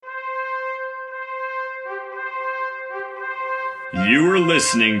You are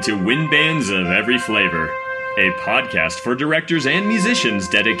listening to Wind Bands of Every Flavor, a podcast for directors and musicians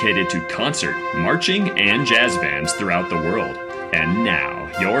dedicated to concert, marching, and jazz bands throughout the world. And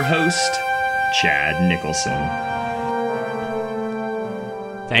now, your host, Chad Nicholson.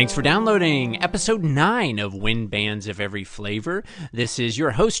 Thanks for downloading episode 9 of Wind Bands of Every Flavor. This is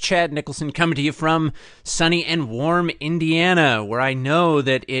your host, Chad Nicholson, coming to you from sunny and warm Indiana, where I know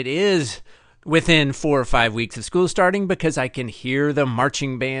that it is within 4 or 5 weeks of school starting because I can hear the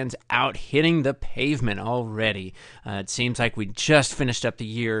marching bands out hitting the pavement already. It seems like we just finished up the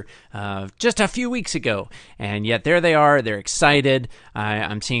year just a few weeks ago, and yet there they are. They're excited.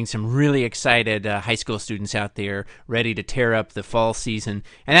 I'm seeing some really excited high school students out there ready to tear up the fall season,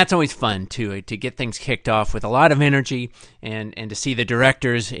 and that's always fun, too, to get things kicked off with a lot of energy and to see the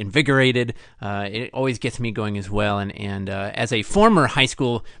directors invigorated. It always gets me going as well, and as a former high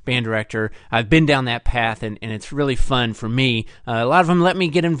school band director, I've been down that path, and it's really fun for me. A lot of them let me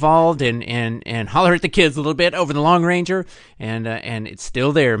get involved and holler at the kids a little bit over the Long Ranger, and it's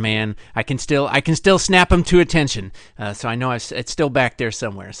still there, man. I can still snap them to attention. So I know it's still back there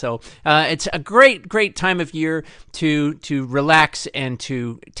somewhere. So it's a great time of year to relax and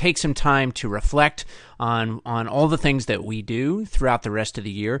to take some time to reflect on all the things that we do throughout the rest of the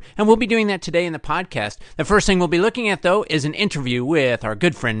year. And we'll be doing that today in the podcast. The first thing we'll be looking at, though, is an interview with our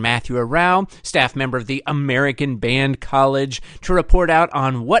good friend Matthew Arau, staff member of the American Band College, to report out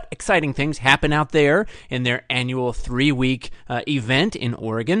on what exciting things happen out there in their annual 3-week event in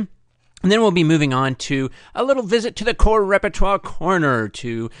Oregon. And then we'll be moving on to a little visit to the Core Repertoire Corner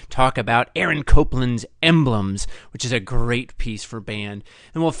to talk about Aaron Copland's Emblems, which is a great piece for band.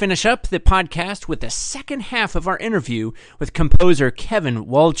 And we'll finish up the podcast with the second half of our interview with composer Kevin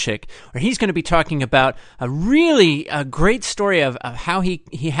Walczyk, where he's going to be talking about a great story of how he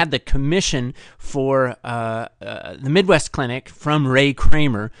had the commission for the Midwest Clinic from Ray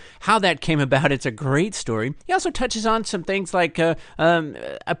Kramer, how that came about. It's a great story. He also touches on some things like a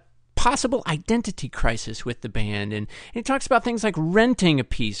possible identity crisis with the band, and he talks about things like renting a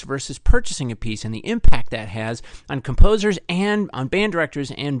piece versus purchasing a piece and the impact that has on composers and on band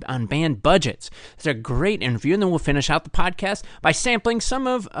directors and on band budgets. It's a great interview, and then we'll finish out the podcast by sampling some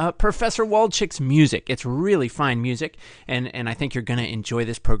of Professor Walczyk's music. It's really fine music, and I think you're going to enjoy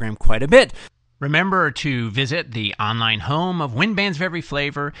this program quite a bit. Remember to visit the online home of Wind Bands of Every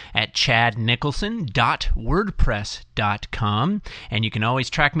Flavor at chadnicholson.wordpress.com, and you can always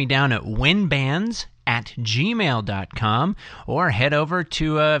track me down at windbands@gmail.com, or head over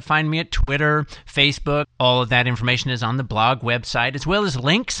to find me at Twitter, Facebook. All of that information is on the blog website, as well as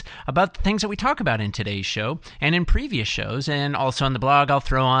links about the things that we talk about in today's show and in previous shows. And also on the blog, I'll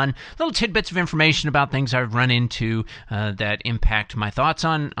throw on little tidbits of information about things I've run into that impact my thoughts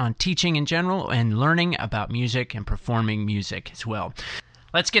on teaching in general and learning about music and performing music as well.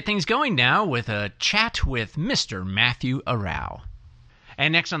 Let's get things going now with a chat with Mr. Matthew Arau.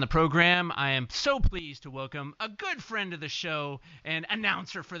 And next on the program, I am so pleased to welcome a good friend of the show and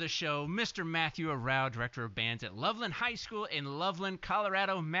announcer for the show, Mr. Matthew Arau, director of bands at Loveland High School in Loveland,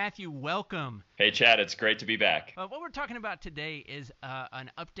 Colorado. Matthew, welcome. Hey, Chad, it's great to be back. What we're talking about today is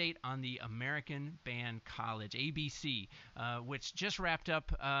an update on the American Band College, ABC, which just wrapped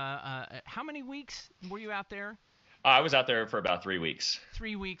up. How many weeks were you out there? I was out there for about 3 weeks.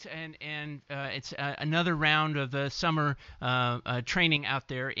 3 weeks, and it's another round of the summer training out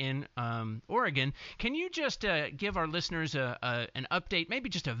there in Oregon. Can you just give our listeners an update, maybe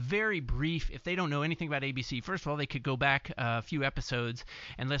just a very brief, if they don't know anything about ABC? First of all, they could go back a few episodes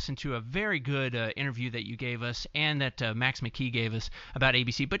and listen to a very good interview that you gave us and that Max McKee gave us about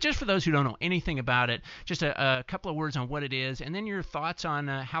ABC. But just for those who don't know anything about it, just a couple of words on what it is, and then your thoughts on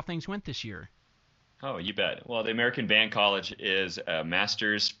how things went this year. Oh, you bet. Well, the American Band College is a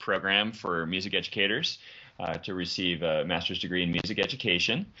master's program for music educators to receive a master's degree in music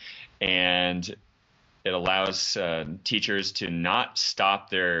education. And it allows teachers to not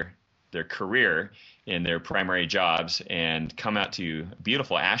stop their career in their primary jobs and come out to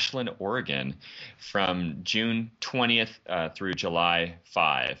beautiful Ashland, Oregon from June 20th through July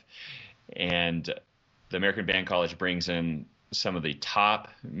 5. And the American Band College brings in some of the top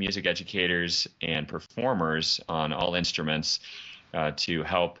music educators and performers on all instruments to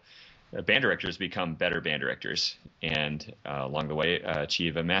help band directors become better band directors and along the way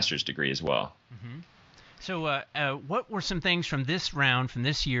achieve a master's degree as well. Mm-hmm. So what were some things from this round, from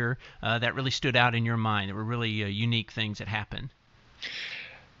this year, that really stood out in your mind, that were really unique things that happened?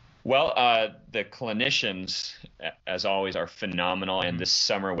 Well, the clinicians, as always, are phenomenal, and this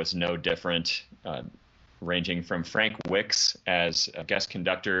summer was no different. ranging from Frank Wicks as a guest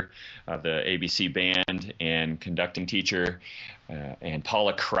conductor of the ABC band and conducting teacher, and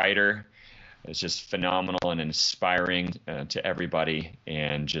Paula Kreider is just phenomenal and inspiring to everybody,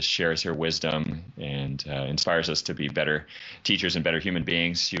 and just shares her wisdom and inspires us to be better teachers and better human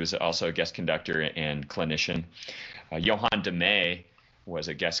beings. She was also a guest conductor and clinician. Johann de May was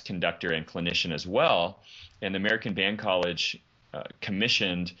a guest conductor and clinician as well, and the American Band College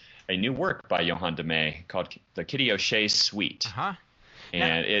commissioned a new work by Johann de May called the Kitty O'Shea Suite. Uh-huh.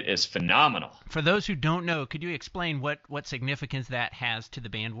 And it is phenomenal. For those who don't know, could you explain what significance that has to the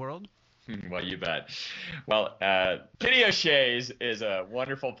band world? Well, you bet. Well, Kitty O'Shea's is a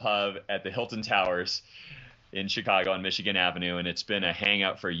wonderful pub at the Hilton Towers in Chicago on Michigan Avenue, and it's been a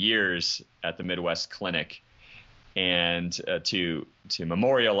hangout for years at the Midwest Clinic. And to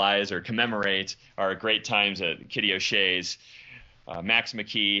memorialize or commemorate our great times at Kitty O'Shea's, Max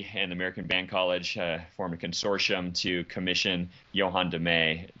McKee and the American Band College formed a consortium to commission Johann de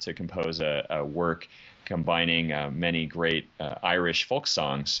May to compose a work combining many great Irish folk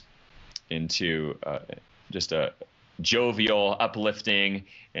songs into just a jovial, uplifting,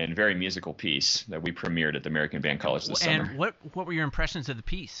 and very musical piece that we premiered at the American Band College this summer. And what were your impressions of the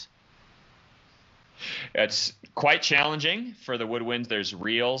piece? It's quite challenging for the woodwinds. There's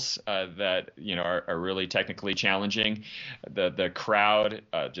reels that are really technically challenging. The crowd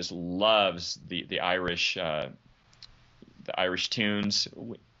just loves the Irish tunes.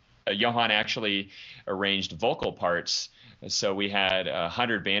 Johann actually arranged vocal parts, so we had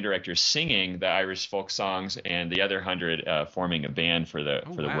 100 band directors singing the Irish folk songs, and the other 100 forming a band for the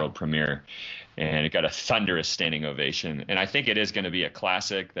world premiere. And it got a thunderous standing ovation. And I think it is going to be a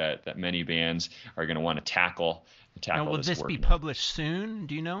classic that many bands are going to want to tackle. Now, will this be published soon?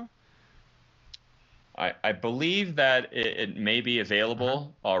 Do you know? I believe that it may be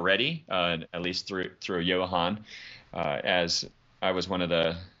available already, at least through Johann, as I was one of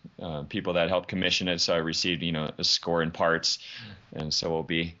the people that helped commission it, so I received a score in parts, and so we'll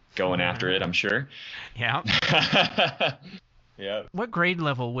be going after it, I'm sure. Yeah. Yeah. What grade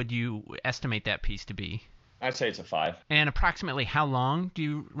level would you estimate that piece to be? I'd say it's a 5. And approximately how long? Do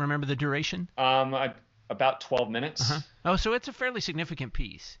you remember the duration? About 12 minutes. Uh-huh. Oh, so it's a fairly significant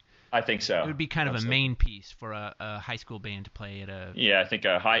piece. I think so. It would be kind of a main piece for a high school band to play at a... Yeah, I think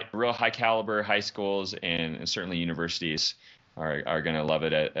real high caliber high schools and certainly universities are going to love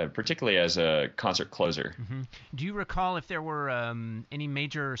it, particularly as a concert closer. Mm-hmm. Do you recall if there were any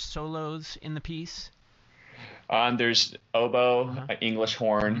major solos in the piece? There's oboe, English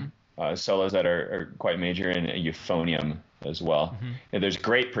horn, solos that are quite major, and a euphonium as well. Mm-hmm. And there's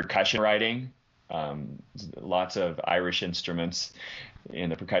great percussion writing, lots of Irish instruments in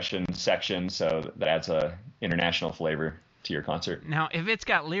the percussion section, so that adds a international flavor to your concert. Now, if it's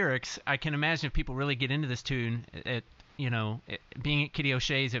got lyrics, I can imagine if people really get into this tune, being at Kitty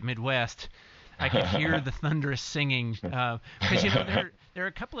O'Shea's at Midwest, I could hear the thunderous singing, because there are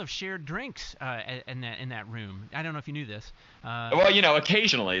a couple of shared drinks in that room. I don't know if you knew this. Well,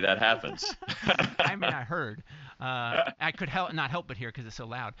 occasionally that happens. I mean, I heard. I could not help but hear because it's so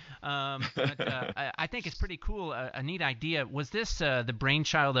loud. But I think it's pretty cool, a neat idea. Was this the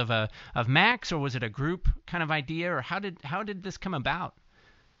brainchild of Max, or was it a group kind of idea, or how did this come about?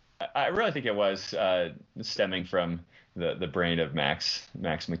 I really think it was stemming from the brain of Max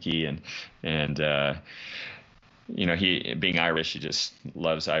McKee, and he being Irish, he just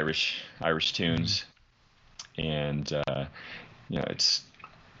loves Irish tunes, and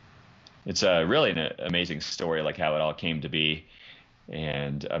it's really an amazing story, like how it all came to be,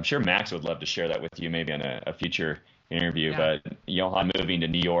 and I'm sure Max would love to share that with you maybe on a future interview. Yeah. But Johann moving to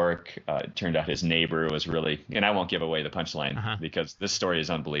New York, it turned out his neighbor was really, and I won't give away the punchline because this story is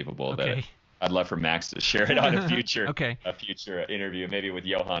unbelievable. Okay. That I'd love for Max to share it on a future okay. a future interview, maybe with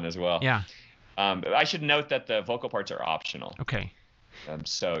Johann as well. Yeah. I should note that the vocal parts are optional. Okay.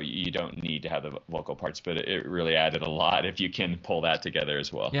 So you don't need to have the vocal parts, but it really added a lot if you can pull that together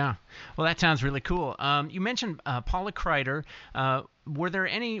as well. Yeah. Well, that sounds really cool. You mentioned Paula Kreider. Were there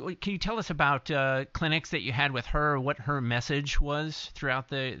any? Can you tell us about clinics that you had with her? What her message was throughout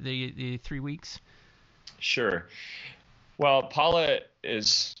the 3 weeks? Sure. Well, Paula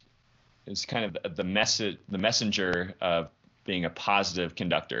is kind of the messenger of being a positive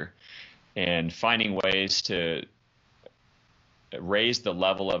conductor and finding ways to raise the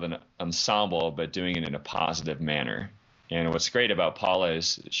level of an ensemble, but doing it in a positive manner. And what's great about Paula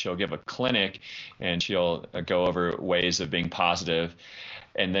is she'll give a clinic and she'll go over ways of being positive,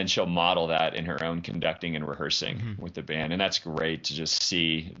 and then she'll model that in her own conducting and rehearsing with the band. And that's great to just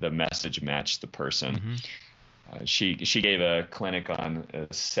see the message match the person. she gave a clinic on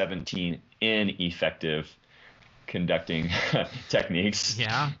 17 ineffective conducting techniques.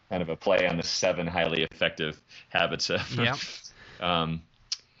 Yeah. Kind of a play on the 7 highly effective habits of. Yep.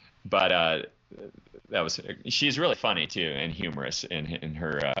 But she's really funny too and humorous in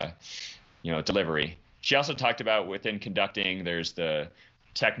her delivery. She also talked about within conducting, there's the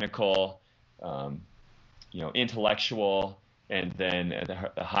technical, intellectual, and then at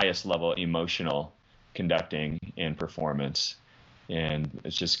the highest level, emotional conducting and performance. And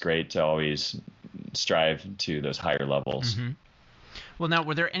it's just great to always strive to those higher levels. Mm-hmm. Well, now,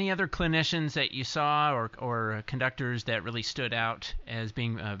 were there any other clinicians that you saw or conductors that really stood out as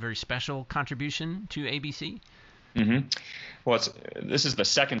being a very special contribution to ABC? Mm-hmm. Well, this is the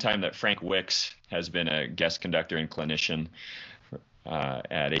second time that Frank Wicks has been a guest conductor and clinician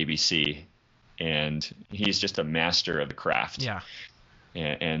at ABC, and he's just a master of the craft. Yeah.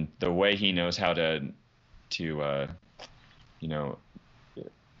 And the way he knows how to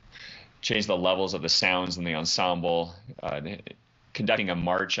change the levels of the sounds in the ensemble, conducting a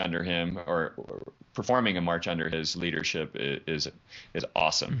march under him or performing a march under his leadership is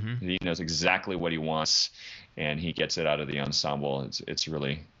awesome. Mm-hmm. He knows exactly what he wants, and he gets it out of the ensemble. It's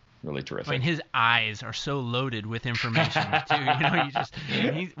really, really terrific. And his eyes are so loaded with information too. You just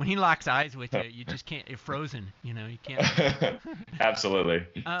when he locks eyes with you, you just can't. You're frozen. You can't. Absolutely,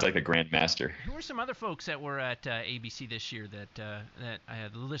 it's like a grand master. Who are some other folks that were at ABC this year that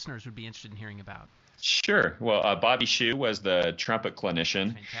the listeners would be interested in hearing about? Sure. Well, Bobby Shu was the trumpet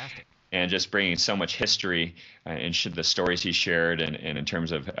clinician. Fantastic. And just bringing so much history and the stories he shared, and in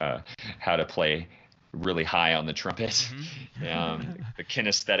terms of how to play really high on the trumpet, mm-hmm. The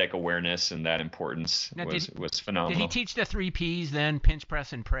kinesthetic awareness and that importance was phenomenal. Did he teach the 3 Ps then? Pinch,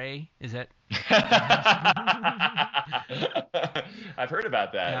 press, and pray? Is that? I've heard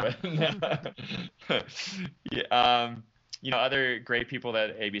about that. Yeah. Yeah, other great people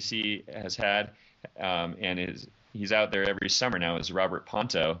that ABC has had, and he's out there every summer now, is Robert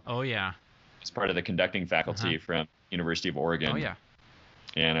Ponto. Oh, yeah. He's part of the conducting faculty from University of Oregon. Oh, yeah.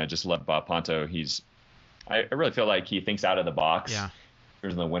 And I just love Bob Ponto. I really feel like he thinks out of the box. Yeah.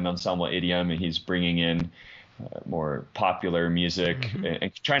 There's the wind ensemble idiom, and he's bringing in more popular music, mm-hmm.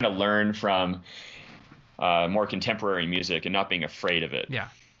 and trying to learn from more contemporary music and not being afraid of it. Yeah.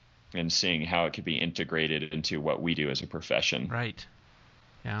 And seeing how it could be integrated into what we do as a profession. Right.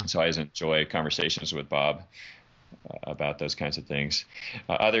 Yeah. So I always enjoy conversations with Bob about those kinds of things.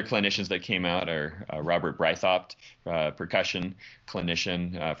 Other clinicians that came out are Robert Breithaupt, percussion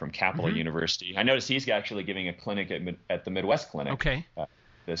clinician from Capital mm-hmm. University. I noticed he's actually giving a clinic at the Midwest Clinic. Okay.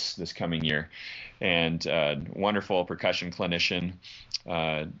 This coming year, and wonderful percussion clinician.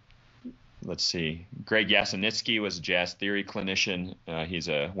 Let's see. Greg Yasinitsky was a jazz theory clinician. He's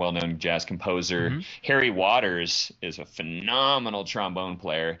a well-known jazz composer. Mm-hmm. Harry Waters is a phenomenal trombone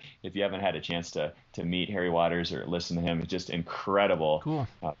player. If you haven't had a chance to meet Harry Waters or listen to him, he's just incredible. Cool.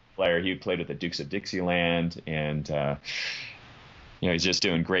 Player. He played with the Dukes of Dixieland, and he's just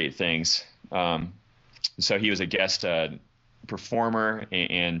doing great things. So he was a guest performer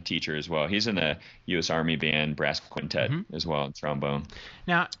and teacher as well. He's in the U.S. Army Band brass quintet mm-hmm. as well, and trombone.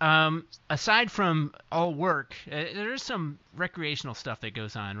 Now, aside from all work, there's some recreational stuff that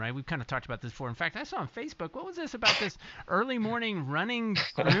goes on, right? We've kind of talked about this before. In fact, I saw on Facebook, what was this about this early morning running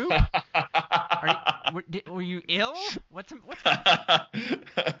group? Were you ill? What's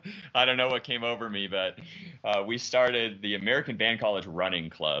I don't know what came over me, but we started the American Band College Running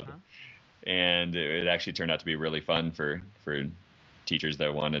Club. Uh-huh. And it actually turned out to be really fun for teachers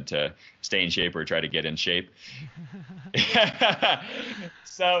that wanted to stay in shape or try to get in shape.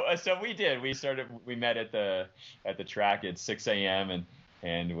 So we did. We met at the track at 6 a.m.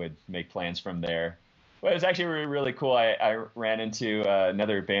 and would make plans from there. Well, it was actually really, really cool. I ran into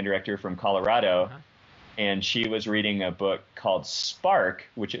another band director from Colorado, uh-huh. and she was reading a book called Spark,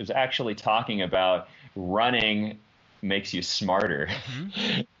 which is actually talking about running makes you smarter.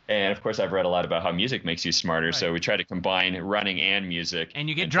 Mm-hmm. And of course, I've read a lot about how music makes you smarter. Right. So we try to combine running and music. And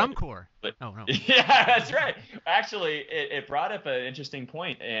you get drum corps. Oh, no. Yeah, that's right. Actually, it brought up an interesting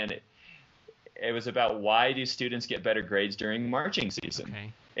point, and it was about why do students get better grades during marching season?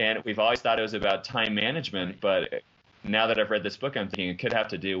 Okay. And we've always thought it was about time management, right. But now that I've read this book, I'm thinking it could have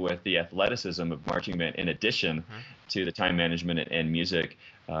to do with the athleticism of marching band in addition to the time management and music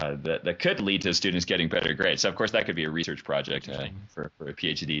that could lead to students getting better grades. So, of course, that could be a research project for a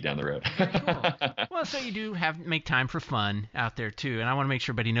PhD down the road. Very cool. Well, so you do make time for fun out there, too. And I want to make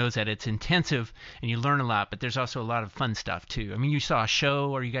sure everybody knows that it's intensive and you learn a lot, but there's also a lot of fun stuff, too. I mean, you saw a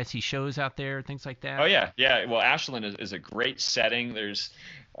show, or you guys see shows out there, things like that? Oh, yeah. Yeah. Well, Ashland is a great setting. There's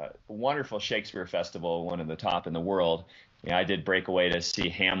a wonderful Shakespeare festival, one of the top in the world. Yeah, I did break away to see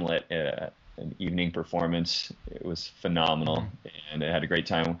Hamlet, an evening performance. It was phenomenal, and I had a great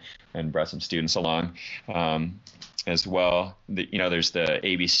time and brought some students along as well. There's the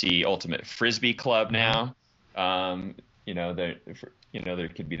ABC Ultimate Frisbee Club now. There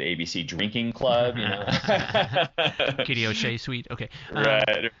could be the ABC Drinking Club. Kitty O'Shea Suite. Okay.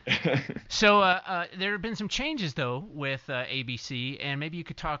 Right. So there have been some changes, though, with ABC, and maybe you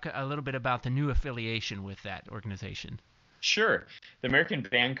could talk a little bit about the new affiliation with that organization. Sure. The American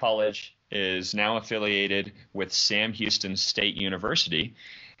Band College is now affiliated with Sam Houston State University,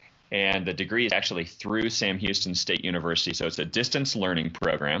 and the degree is actually through Sam Houston State University, so it's a distance learning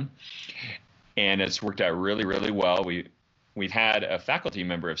program, and it's worked out really, really well. We've had a faculty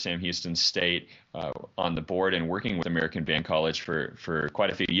member of Sam Houston State on the board and working with American Band College for quite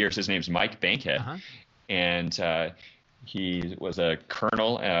a few years. His name's Mike Bankhead, and he was a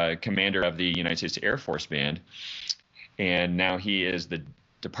colonel, commander of the United States Air Force Band. And now he is the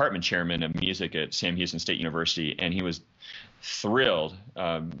department chairman of music at Sam Houston State University, and he was thrilled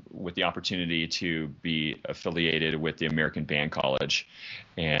with the opportunity to be affiliated with the American Band College.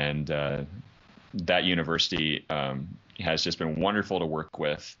 And that university has just been wonderful to work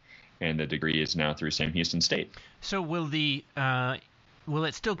with, and the degree is now through Sam Houston State. So will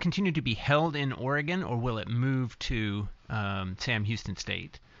it still continue to be held in Oregon, or will it move to Sam Houston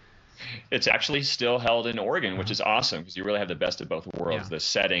State? It's actually still held in Oregon, which is awesome because you really have the best of both worlds. Yeah. The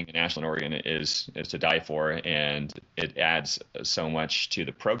setting in Ashland, Oregon is to die for, and it adds so much to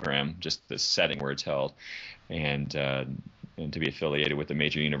the program, just the setting where it's held. And to be affiliated with a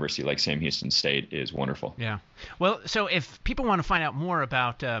major university like Sam Houston State is wonderful. Yeah. Well, so if people want to find out more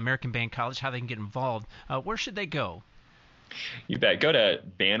about American Band College, how they can get involved, where should they go? You bet. Go to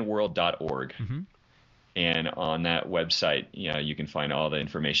bandworld.org. And on that website, you can find all the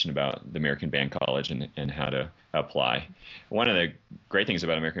information about the American Band College and how to apply. One of the great things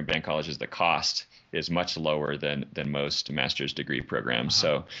about American Band College is the cost is much lower than most master's degree programs.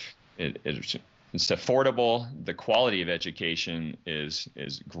 So it's affordable. The quality of education is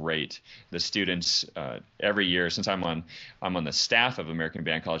great. The students every year, since I'm on the staff of American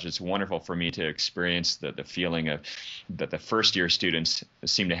Band College, it's wonderful for me to experience the feeling of that the first year students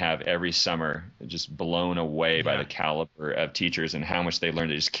seem to have every summer, just blown away by the caliber of teachers and how much they learn.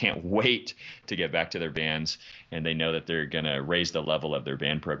 They just can't wait to get back to their bands, and they know that they're going to raise the level of their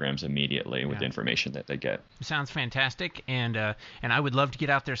band programs immediately with the information that they get. Sounds fantastic, and I would love to get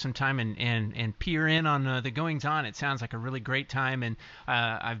out there sometime and peer in on the goings-on. It sounds like a really great time, and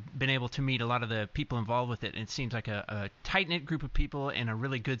I've been able to meet a lot of the people involved with it, and it seems like a tight-knit group of people and a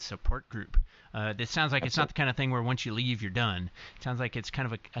really good support group. This sounds like it's not the kind of thing where once you leave, you're done. It sounds like it's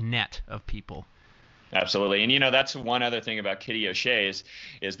kind of a net of people. Absolutely. And, that's one other thing about Kitty O'Shea's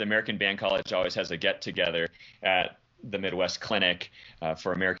is the American Band College always has a get-together at the Midwest Clinic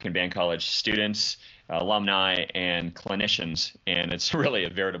for American Band College students, alumni, and clinicians. And it's really a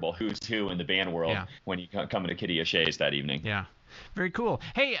veritable who's who in the band world when you come into Kitty O'Shea's that evening. Yeah. Very cool.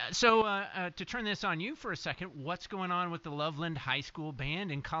 Hey, so to turn this on you for a second, what's going on with the Loveland High School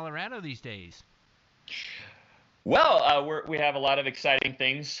Band in Colorado these days? Well, we have a lot of exciting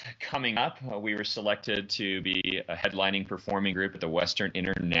things coming up. We were selected to be a headlining performing group at the Western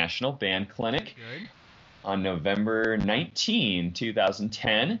International Band Clinic on November 19,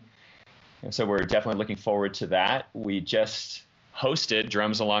 2010. And so we're definitely looking forward to that. We just hosted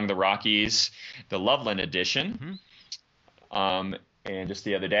Drums Along the Rockies, the Loveland edition, and just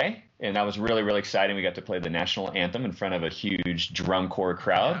the other day. And that was really, really exciting. We got to play the national anthem in front of a huge drum corps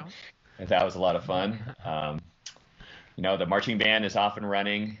crowd. Wow. That was a lot of fun. The marching band is off and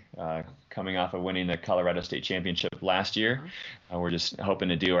running, coming off of winning the Colorado State Championship last year. We're just hoping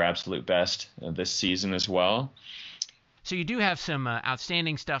to do our absolute best this season as well. So you do have some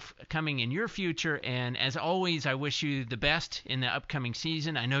outstanding stuff coming in your future, and as always, I wish you the best in the upcoming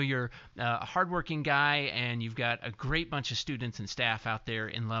season. I know you're a hardworking guy, and you've got a great bunch of students and staff out there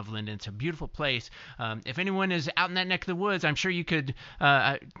in Loveland, and it's a beautiful place. If anyone is out in that neck of the woods, I'm sure you could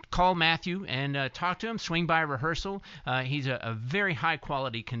call Matthew and talk to him, swing by a rehearsal. He's a very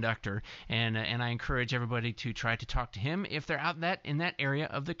high-quality conductor, and I encourage everybody to try to talk to him if they're out in that area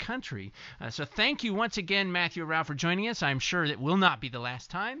of the country. So thank you once again, Matthew Rao, for joining us. us. I'm sure it will not be the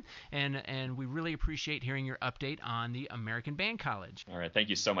last time, and we really appreciate hearing your update on the American Band College. All right. Thank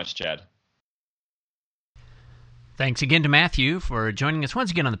you so much, Chad. Thanks again to Matthew for joining us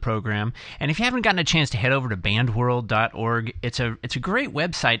once again on the program. And if you haven't gotten a chance to head over to bandworld.org, it's a great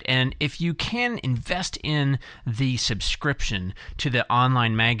website. And if you can invest in the subscription to the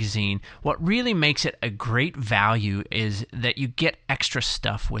online magazine, what really makes it a great value is that you get extra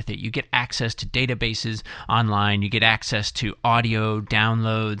stuff with it. You get access to databases online. You get access to audio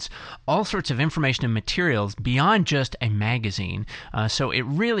downloads, all sorts of information and materials beyond just a magazine. So it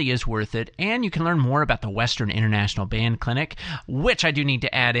really is worth it. And you can learn more about the Western International Band Clinic, which I do need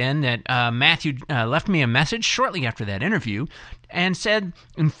to add in that Matthew left me a message shortly after that interview and said,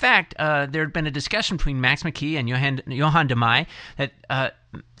 in fact, there had been a discussion between Max McKee and Johan de Meij that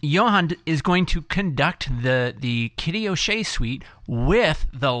Johan is going to conduct the Kitty O'Shea Suite with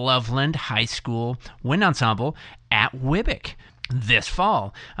the Loveland High School Wind Ensemble at Wybick this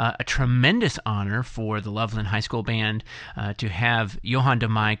fall. A tremendous honor for the Loveland High School Band to have Johan de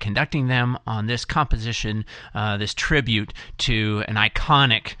Meij conducting them on this composition, this tribute to an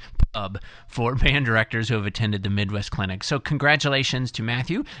iconic pub for band directors who have attended the Midwest Clinic. So congratulations to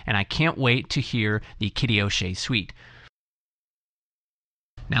Matthew, and I can't wait to hear the Kitty O'Shea Suite.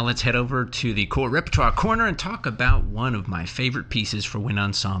 Now let's head over to the Core Repertoire Corner and talk about one of my favorite pieces for wind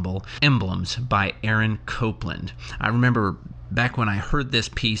ensemble, Emblems by Aaron Copland. I remember back when I heard this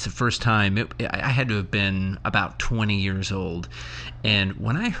piece the first time, I had to have been about 20 years old. And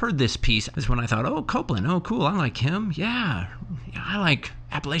when I heard this piece, that's when I thought, oh, Copland, oh, cool, I like him. Yeah, I like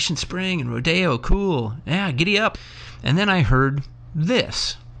Appalachian Spring and Rodeo, cool. Yeah, giddy up. And then I heard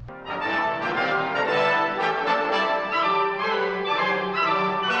this.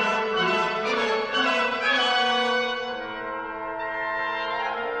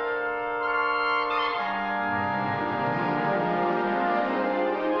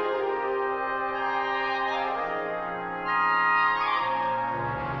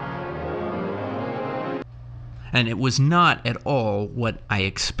 And it was not at all what I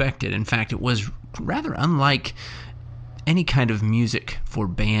expected. In fact, it was rather unlike any kind of music for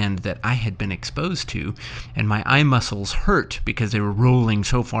band that I had been exposed to, and my eye muscles hurt because they were rolling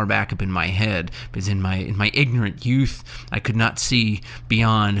so far back up in my head, because in my ignorant youth I could not see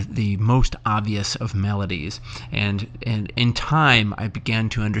beyond the most obvious of melodies. And in time I began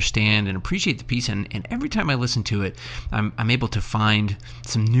to understand and appreciate the piece, and every time I listen to it I'm able to find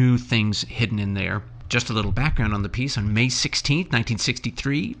some new things hidden in there. Just a little background on the piece. On May 16,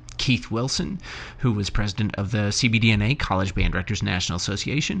 1963, Keith Wilson, who was president of the CBDNA, College Band Directors National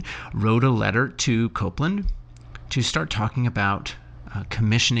Association, wrote a letter to Copland to start talking about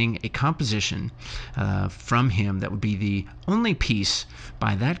commissioning a composition from him that would be the only piece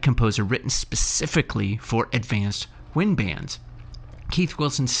by that composer written specifically for advanced wind bands. Keith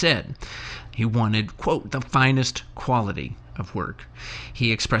Wilson said he wanted, quote, the finest quality of work.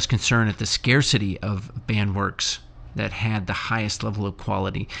 He expressed concern at the scarcity of band works that had the highest level of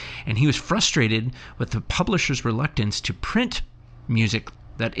quality, and he was frustrated with the publisher's reluctance to print music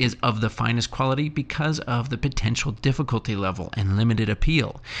that is of the finest quality because of the potential difficulty level and limited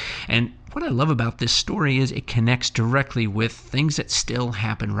appeal. And what I love about this story is it connects directly with things that still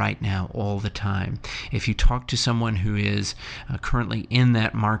happen right now all the time. If you talk to someone who is currently in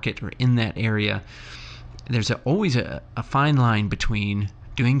that market or in that area, there's always a fine line between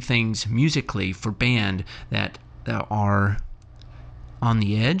doing things musically for band that are on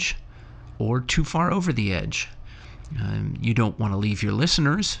the edge or too far over the edge. You don't want to leave your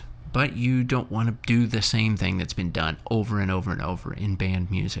listeners, but you don't want to do the same thing that's been done over and over and over in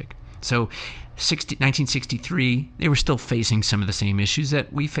band music. So 1963, they were still facing some of the same issues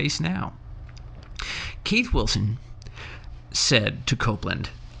that we face now. Keith Wilson said to Copland,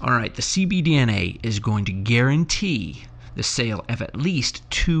 all right, the CBDNA is going to guarantee the sale of at least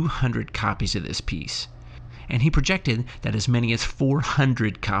 200 copies of this piece. And he projected that as many as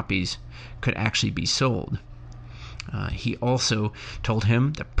 400 copies could actually be sold. He also told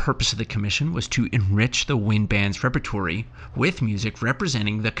him the purpose of the commission was to enrich the wind band's repertory with music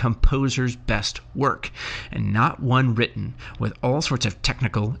representing the composer's best work, and not one written with all sorts of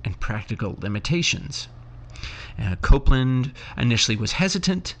technical and practical limitations. Copland initially was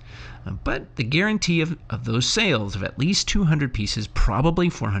hesitant, but the guarantee of those sales of at least 200 pieces, probably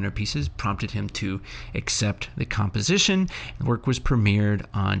 400 pieces, prompted him to accept the composition. The work was premiered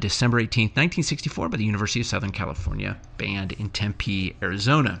on December 18, 1964 by the University of Southern California Band in Tempe,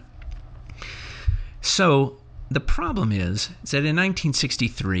 Arizona. So the problem is that in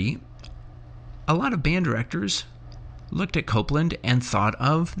 1963, a lot of band directors looked at Copland and thought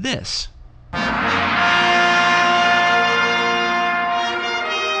of this.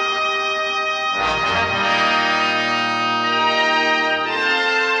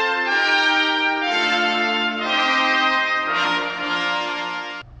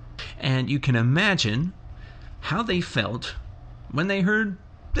 you can imagine how they felt when they heard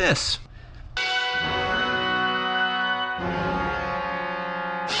this.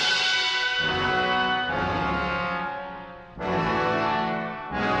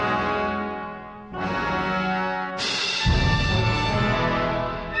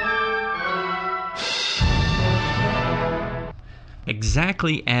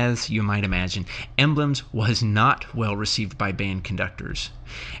 Exactly as you might imagine, Emblems was not well received by band conductors,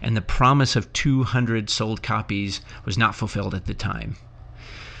 and the promise of 200 sold copies was not fulfilled at the time.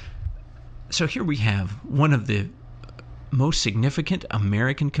 So here we have one of the most significant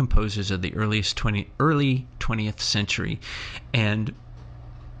American composers of the early 20th century, and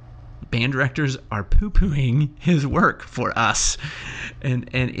band directors are poo-pooing his work for us, and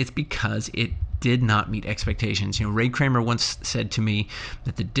it's because it did not meet expectations. Ray Kramer once said to me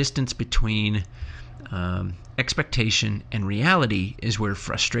that the distance between expectation and reality is where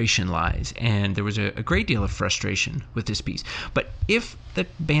frustration lies, and there was a great deal of frustration with this piece. But if the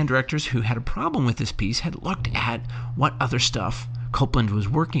band directors who had a problem with this piece had looked at what other stuff Copland was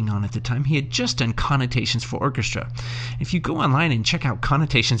working on at the time, he had just done Connotations for Orchestra. If you go online and check out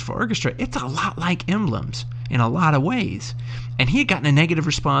Connotations for Orchestra, it's a lot like Emblems in a lot of ways. And he had gotten a negative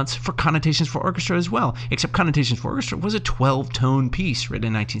response for Connotations for Orchestra as well, except Connotations for Orchestra was a 12-tone piece written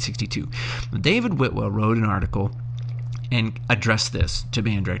in 1962. David Whitwell wrote an article and addressed this to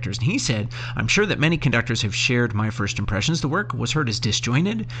band directors. And he said, "I'm sure that many conductors have shared my first impressions. The work was heard as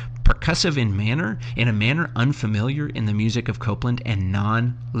disjointed, percussive in a manner unfamiliar in the music of Copland, and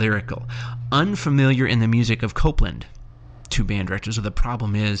non-lyrical." Unfamiliar in the music of Copland to band directors. So the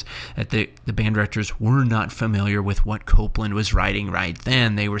problem is that the band directors were not familiar with what Copland was writing right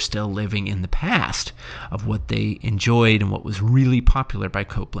then. They were still living in the past of what they enjoyed and what was really popular by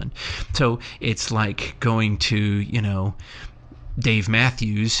Copland. So it's like going to, Dave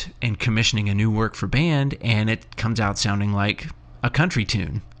Matthews and commissioning a new work for band, and it comes out sounding like a country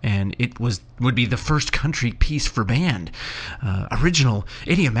tune, and it would be the first country piece for band, original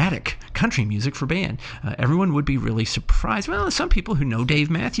idiomatic country music for band. Everyone would be really surprised. Well, some people who know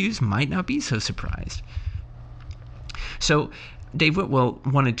Dave Matthews might not be so surprised. So Dave Whitwell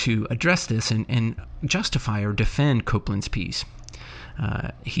wanted to address this and justify or defend Copland's piece.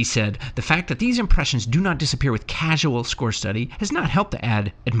 He said, "The fact that these impressions do not disappear with casual score study has not helped to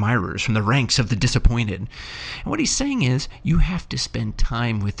add admirers from the ranks of the disappointed." And what he's saying is, you have to spend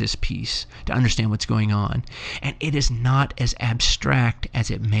time with this piece to understand what's going on. And it is not as abstract as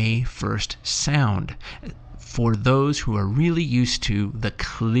it may first sound. For those who are really used to the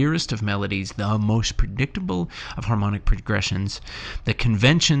clearest of melodies, the most predictable of harmonic progressions, the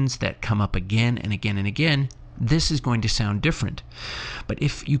conventions that come up again and again and again, this is going to sound different. But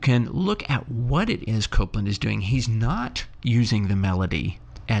if you can look at what it is Copland is doing, he's not using the melody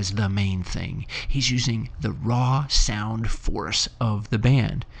as the main thing. He's using the raw sound force of the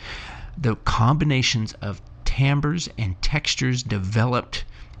band. The combinations of timbres and textures developed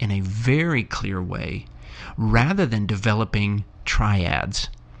in a very clear way, rather than developing triads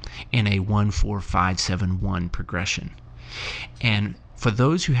in a 1-4-5-7-1 progression. And for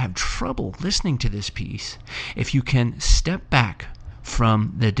those who have trouble listening to this piece, if you can step back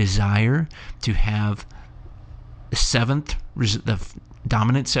from the desire to have the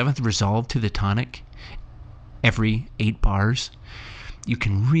dominant seventh resolved to the tonic every 8 bars, you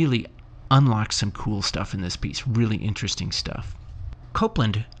can really unlock some cool stuff in this piece, really interesting stuff.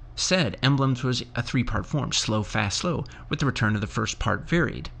 Copland said Emblems was a 3-part form, slow, fast, slow, with the return of the first part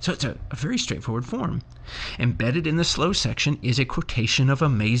varied. So it's a very straightforward form. Embedded in the slow section is a quotation of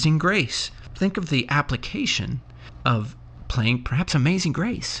Amazing Grace. Think of the application of playing perhaps Amazing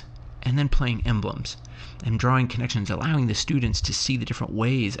Grace and then playing Emblems and drawing connections, allowing the students to see the different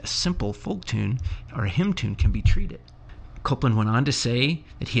ways a simple folk tune or a hymn tune can be treated. Copland went on to say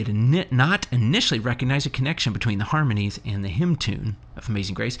that he had not initially recognized a connection between the harmonies and the hymn tune of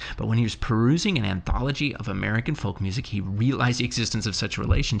Amazing Grace, but when he was perusing an anthology of American folk music, he realized the existence of such a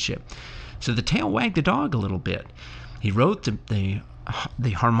relationship. So the tail wagged the dog a little bit. He wrote the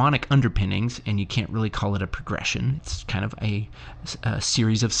harmonic underpinnings, and you can't really call it a progression. It's kind of a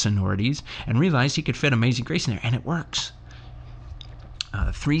series of sonorities, and realized he could fit Amazing Grace in there, and it works.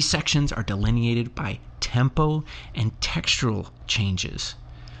 3 sections are delineated by tempo and textural changes.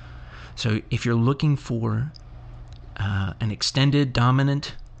 So if you're looking for an extended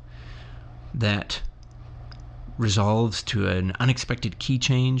dominant that resolves to an unexpected key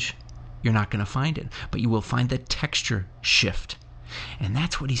change, you're not going to find it. But you will find the texture shift. And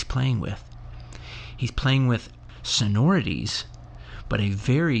that's what he's playing with. He's playing with sonorities, but a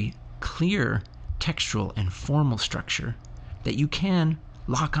very clear textural and formal structure that you can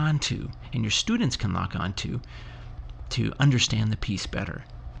lock onto, and your students can lock onto, to understand the piece better.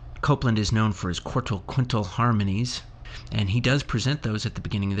 Copland is known for his quartal-quintal harmonies, and he does present those at the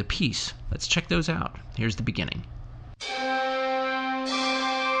beginning of the piece. Let's check those out. Here's the beginning.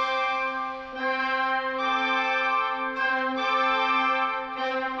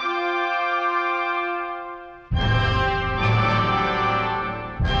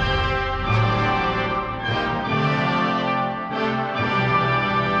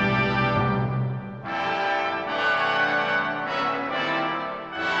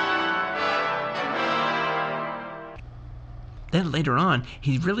 Then later on,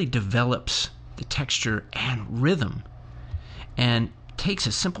 he really develops the texture and rhythm and takes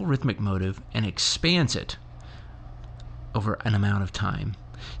a simple rhythmic motive and expands it over an amount of time.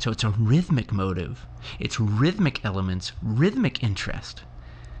 So it's a rhythmic motive. It's rhythmic elements, rhythmic interest,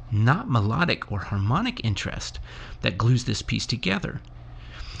 not melodic or harmonic interest, that glues this piece together.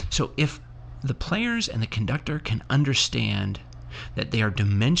 So if the players and the conductor can understand that they are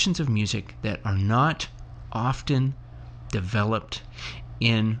dimensions of music that are not often developed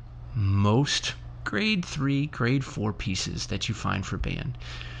in most grade 3, grade 4 pieces that you find for band,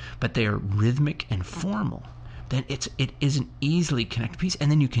 but they are rhythmic and formal, then it is an easily connected piece, and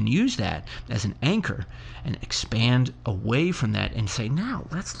then you can use that as an anchor and expand away from that and say, now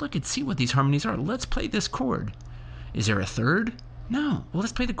let's look and see what these harmonies are. Let's play this chord. Is there a third? No. Well,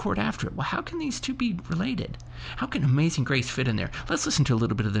 let's play the chord after it. Well, how can these two be related? How can Amazing Grace fit in there? Let's listen to a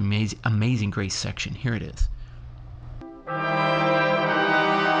little bit of the Amazing Grace section. Here it is.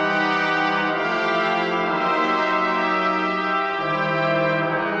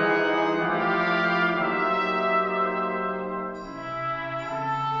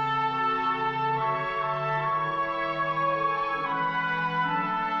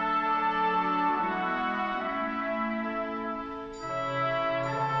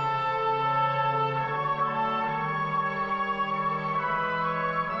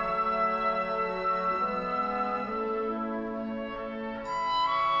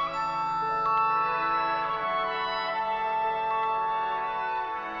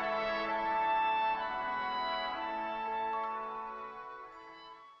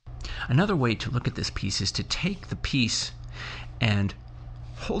 Another way to look at this piece is to take the piece and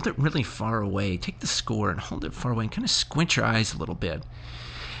hold it really far away. Take the score and hold it far away and kind of squint your eyes a little bit.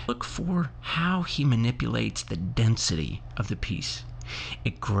 Look for how he manipulates the density of the piece.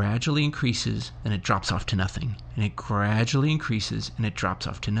 It gradually increases, then it drops off to nothing. And it gradually increases, and it drops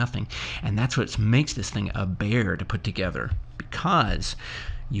off to nothing. And that's what makes this thing a bear to put together, because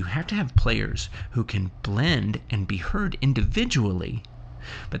you have to have players who can blend and be heard individually,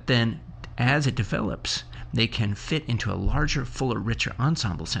 but then as it develops, they can fit into a larger, fuller, richer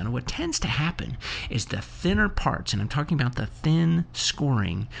ensemble sound. And what tends to happen is the thinner parts, and I'm talking about the thin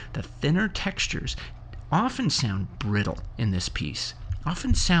scoring, the thinner textures, often sound brittle in this piece,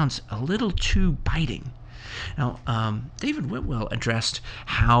 often sounds a little too biting. Now, David Whitwell addressed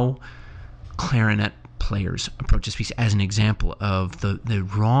how clarinet players approach this piece as an example of the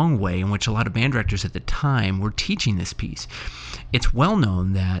wrong way in which a lot of band directors at the time were teaching this piece. It's well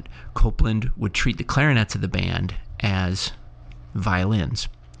known that Copland would treat the clarinets of the band as violins.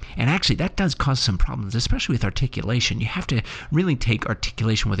 And actually, that does cause some problems, especially with articulation. You have to really take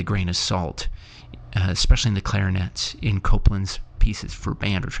articulation with a grain of salt, especially in the clarinets in Copland's pieces for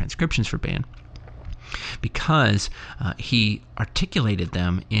band or transcriptions for band, because he articulated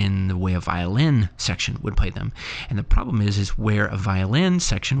them in the way a violin section would play them. And the problem is where a violin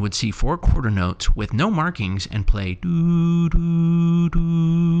section would see 4 quarter notes with no markings and play doo doo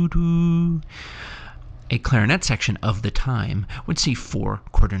doo doo. A clarinet section of the time would see 4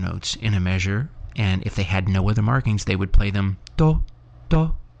 quarter notes in a measure, and if they had no other markings, they would play them do,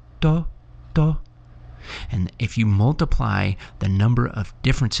 do, do, do. And if you multiply the number of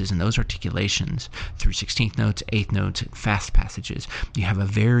differences in those articulations through 16th notes, 8th notes, and fast passages, you have a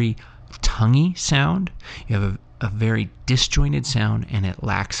very tonguey sound, you have a very disjointed sound, and it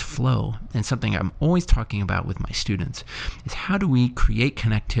lacks flow. And something I'm always talking about with my students is how do we create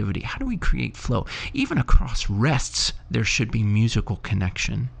connectivity? How do we create flow? Even across rests, there should be musical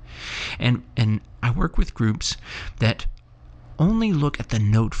connection. And I work with groups that only look at the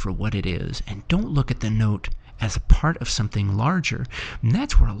note for what it is and don't look at the note as a part of something larger. And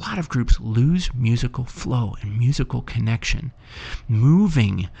that's where a lot of groups lose musical flow and musical connection,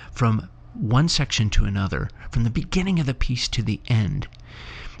 moving from one section to another, from the beginning of the piece to the end.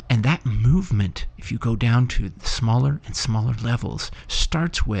 And that movement, if you go down to the smaller and smaller levels,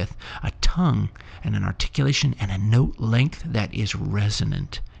 starts with a tongue and an articulation and a note length that is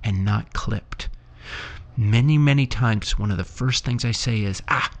resonant and not clipped. Many, many times, one of the first things I say is,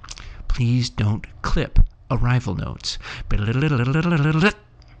 please don't clip arrival notes. It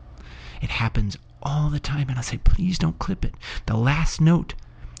happens all the time, and I say, please don't clip it. The last note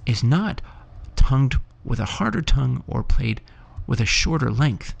is not tongued with a harder tongue or played with a shorter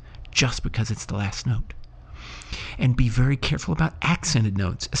length just because it's the last note. And be very careful about accented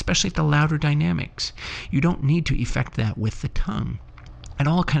notes, especially at the louder dynamics. You don't need to effect that with the tongue. It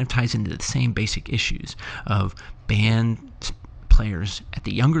all kind of ties into the same basic issues of band players at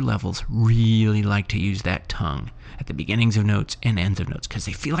the younger levels really like to use that tongue at the beginnings of notes and ends of notes because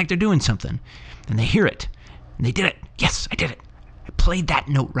they feel like they're doing something and they hear it and they did it. Yes, I did it. I played that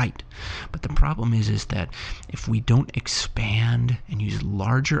note right. But the problem is that if we don't expand and use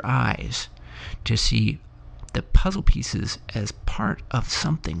larger eyes to see the puzzle pieces as part of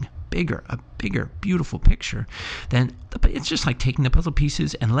something bigger, a bigger, beautiful picture, then it's just like taking the puzzle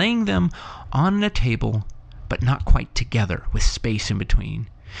pieces and laying them on a table, but not quite together with space in between.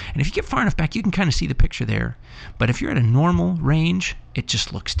 And if you get far enough back, you can kind of see the picture there. But if you're at a normal range, it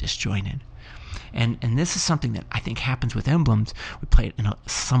just looks disjointed. And this is something that I think happens with emblems. We play it in a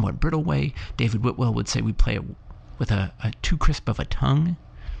somewhat brittle way. David Whitwell would say we play it with a too crisp of a tongue.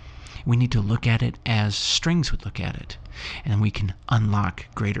 We need to look at it as strings would look at it, and then we can unlock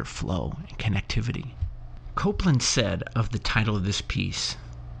greater flow and connectivity. Copland said of the title of this piece,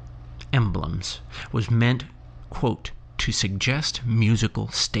 Emblems, was meant, quote, to suggest musical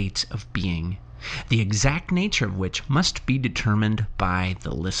states of being, the exact nature of which must be determined by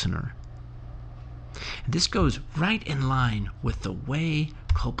the listener. This goes right in line with the way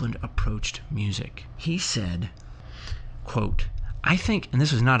Copland approached music. He said, quote, I think, and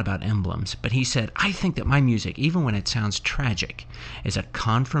this is not about emblems, but he said, I think that my music, even when it sounds tragic, is a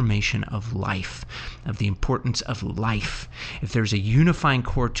confirmation of life, of the importance of life. If there's a unifying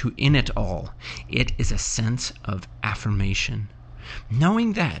core to in it all, it is a sense of affirmation.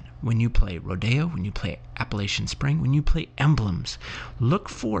 Knowing that when you play Rodeo, when you play Appalachian Spring, when you play Emblems, look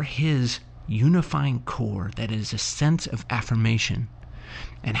for his unifying core that is a sense of affirmation.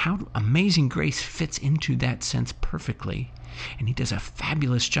 And how Amazing Grace fits into that sense perfectly. And he does a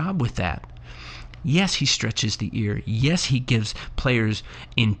fabulous job with that. Yes, he stretches the ear. Yes, he gives players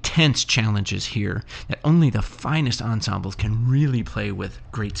intense challenges here that only the finest ensembles can really play with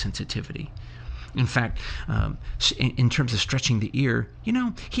great sensitivity. In fact, in terms of stretching the ear,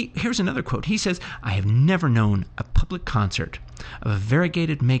 here's another quote. He says, I have never known a public concert of a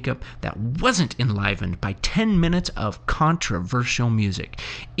variegated makeup that wasn't enlivened by 10 minutes of controversial music.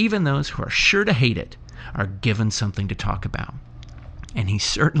 Even those who are sure to hate it are given something to talk about. And he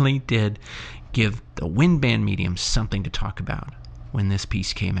certainly did give the wind band medium something to talk about when this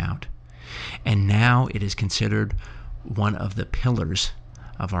piece came out. And now it is considered one of the pillars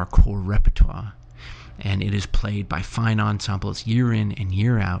of our core repertoire. And it is played by fine ensembles year in and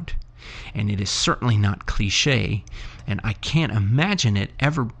year out. And it is certainly not cliche. And I can't imagine it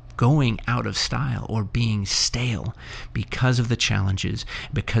ever going out of style or being stale because of the challenges,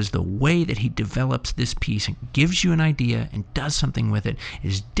 because the way that he develops this piece and gives you an idea and does something with it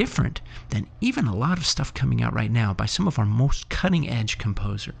is different than even a lot of stuff coming out right now by some of our most cutting-edge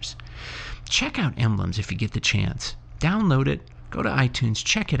composers. Check out Emblems if you get the chance. Download it, go to iTunes,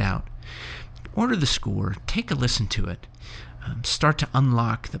 check it out. Order the score, take a listen to it. Start to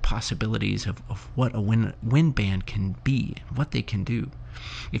unlock the possibilities of what a wind band can be and what they can do.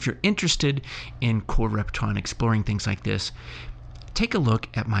 If you're interested in core repertoire and exploring things like this, take a look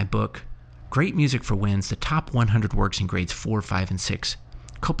at my book, Great Music for Winds, the top 100 works in grades 4, 5, and 6.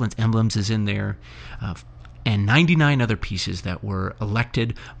 Copland's Emblems is in there, and 99 other pieces that were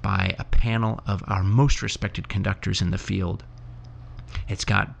elected by a panel of our most respected conductors in the field. It's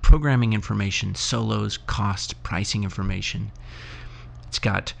got programming information, solos, cost, pricing information. It's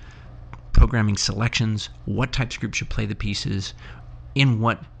got programming selections, what types of groups should play the pieces, in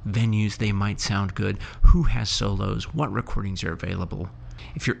what venues they might sound good, who has solos, what recordings are available.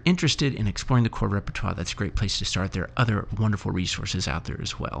 If you're interested in exploring the core repertoire, that's a great place to start. There are other wonderful resources out there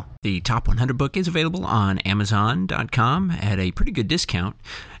as well. The Top 100 book is available on Amazon.com at a pretty good discount.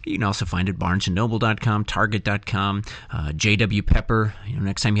 You can also find it at BarnesandNoble.com, Target.com, J.W. Pepper.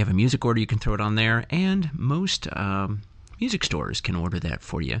 Next time you have a music order, you can throw it on there. And most music stores can order that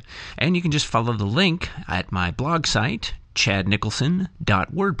for you. And you can just follow the link at my blog site,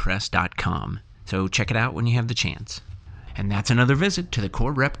 chadnicholson.wordpress.com. So check it out when you have the chance. And that's another visit to the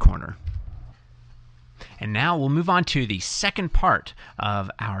Core Rep Corner. And now we'll move on to the second part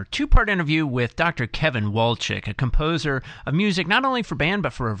of our two-part interview with Dr. Kevin Wolchik, a composer of music not only for band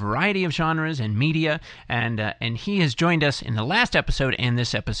but for a variety of genres and media. And he has joined us in the last episode and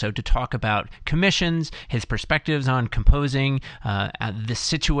this episode to talk about commissions, his perspectives on composing, the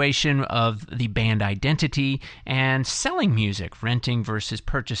situation of the band identity, and selling music, renting versus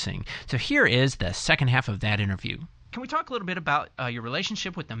purchasing. So here is the second half of that interview. Can we talk a little bit about your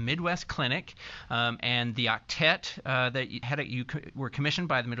relationship with the Midwest Clinic and the octet that you were commissioned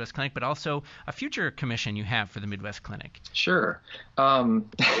by the Midwest Clinic, but also a future commission you have for the Midwest Clinic? Sure. Well,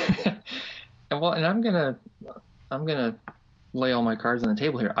 and I'm gonna lay all my cards on the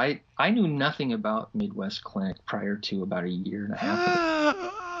table here. I knew nothing about Midwest Clinic prior to about a year and a half ago.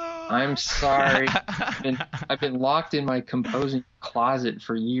 I'm sorry. I've been locked in my composing closet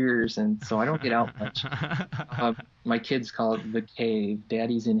for years, and so I don't get out much. My kids call it the cave.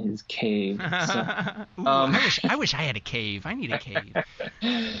 Daddy's in his cave. So, Ooh, I wish I had a cave. I need a cave.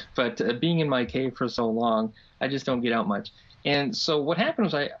 But being in my cave for so long, I just don't get out much. And so what happened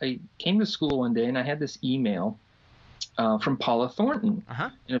was I came to school one day, and I had this email from Paula Thornton. Uh-huh.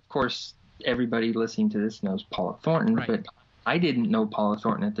 And, of course, everybody listening to this knows Paula Thornton, right. But I didn't know Paula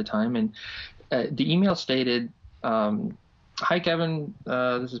Thornton at the time, and the email stated, "Hi, Kevin.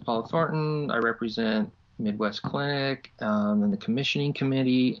 This is Paula Thornton. I represent Midwest Clinic and the commissioning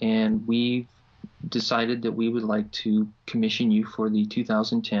committee, and we've decided that we would like to commission you for the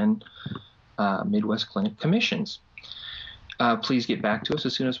 2010 Midwest Clinic commissions. Please get back to us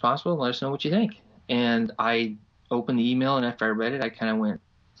as soon as possible and let us know what you think." And I opened the email, and after I read it, I kind of went,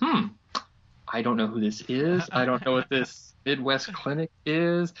 I don't know who this is. I don't know what this Midwest Clinic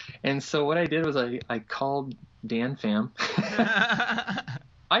is. And so what I did was I called Dan Pham.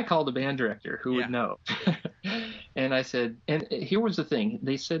 I called the band director who would know. And I said, and here was the thing.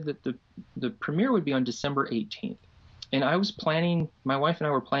 They said that the premiere would be on December 18th. And I was planning, my wife and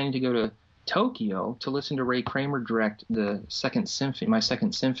I were planning to go to Tokyo to listen to Ray Kramer direct the second symphony, my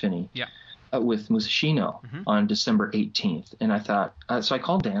second symphony. Yeah. With Musashino on December 18th. And I thought, so I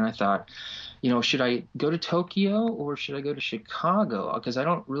called Dan. I thought, should I go to Tokyo or should I go to Chicago? Because I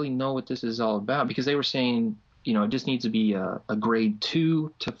don't really know what this is all about. Because they were saying, it just needs to be a grade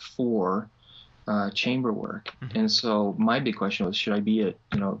 2 to 4 chamber work. And so my big question was, should I be at,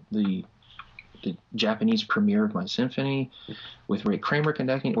 the Japanese premiere of my symphony with Ray Kramer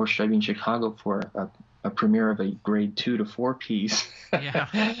conducting, or should I be in Chicago for a premiere of a grade 2 to 4 piece? Yeah.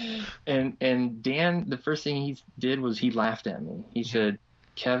 And Dan, the first thing he did was he laughed at me. He said,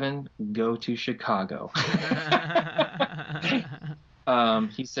 "Kevin, go to Chicago."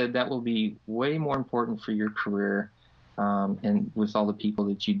 He said that will be way more important for your career, and with all the people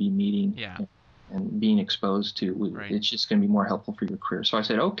that you'd be meeting and being exposed to. Right. It's just going to be more helpful for your career. So I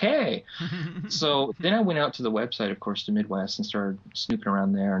said, okay. So then I went out to the website, of course, to Midwest, and started snooping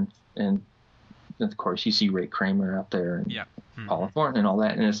around there, and of course, you see Ray Kramer out there and Paula Thornton and all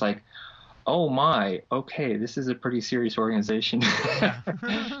that, and it's like, oh my, okay, this is a pretty serious organization.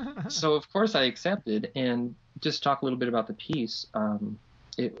 So of course I accepted, and just talk a little bit about the piece. I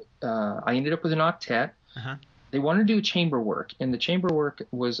ended up with an octet. They wanted to do chamber work, and the chamber work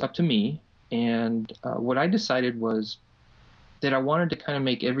was up to me. And what I decided was that I wanted to kind of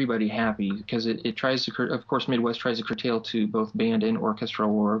make everybody happy, because it tries to, of course, Midwest tries to curtail to both band and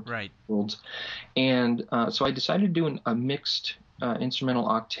orchestral worlds. And so I decided to do a mixed instrumental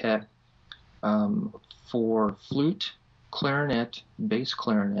octet for flute, clarinet, bass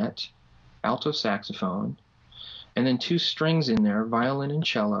clarinet, alto saxophone, and then 2 strings in there, violin and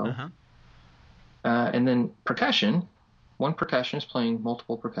cello, and then percussion. One percussionist playing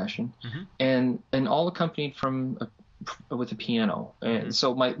multiple percussion, and all accompanied with a piano. And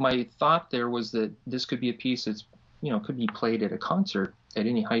so my thought there was that this could be a piece that's, could be played at a concert at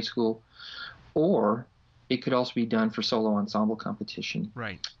any high school, or it could also be done for solo ensemble competition.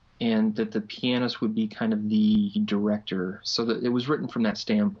 Right. And that the pianist would be kind of the director, so that it was written from that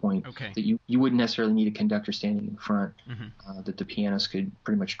standpoint, that you wouldn't necessarily need a conductor standing in front, that the pianist could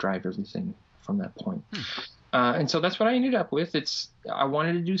pretty much drive everything from that point. And so that's what I ended up with. I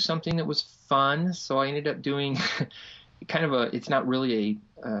wanted to do something that was fun, so I ended up doing kind of it's not really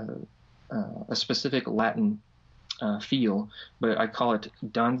a specific Latin feel, but I call it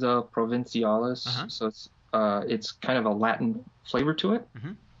danza provincialis. So it's kind of a Latin flavor to it.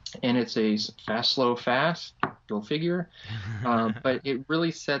 And it's a fast, slow, fast, go figure. But it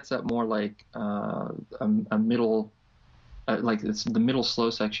really sets up more like a middle, like the middle slow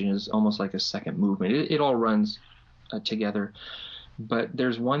section is almost like a second movement. It all runs together. But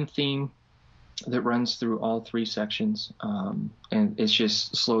there's one theme that runs through all 3 sections, and it's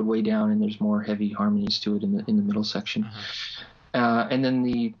just slowed way down, and there's more heavy harmonies to it in the middle section. And then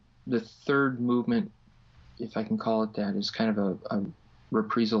the third movement, if I can call it that, is kind of a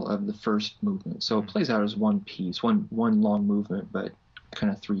reprisal of the first movement. So it plays out as one piece, one long movement, but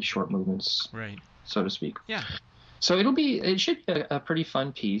kind of 3 short movements, right, so to speak. Yeah. So it should be a pretty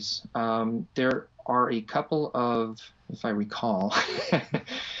fun piece. There are a couple of, if I recall,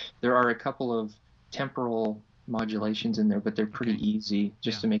 there are a couple of temporal modulations in there, but they're pretty easy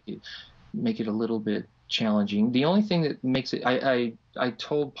just to make it a little bit challenging. The only thing that makes it, I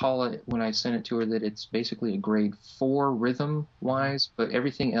told Paula when I sent it to her that it's basically a grade 4 rhythm wise, but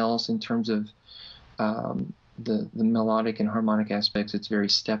everything else in terms of the melodic and harmonic aspects, it's very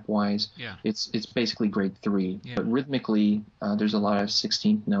stepwise. Yeah. It's basically grade 3, but rhythmically, there's a lot of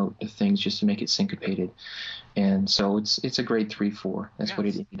 16th note things just to make it syncopated, and so it's a grade 3/4. That's what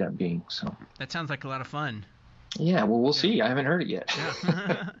it ended up being. So that sounds like a lot of fun. Yeah, well, we'll see. I haven't heard it yet.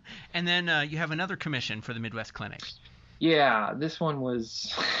 Yeah. And then you have another commission for the Midwest Clinic. Yeah, this one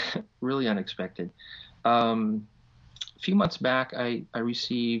was really unexpected. A few months back, I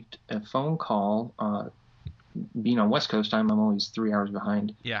received a phone call. Being on West Coast time, I'm always 3 hours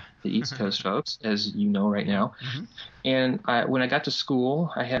behind the East Coast folks, as you know right now. Mm-hmm. And when I got to school,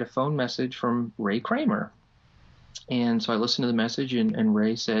 I had a phone message from Ray Kramer. And so I listened to the message, and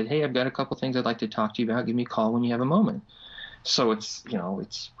Ray said, "Hey, I've got a couple things I'd like to talk to you about. Give me a call when you have a moment." So it's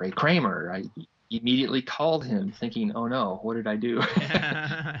Ray Kramer. I immediately called him thinking, "Oh no, what did I do?"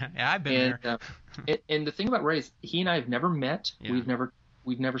 Yeah, I've been there. And the thing about Ray is he and I have never met. Yeah.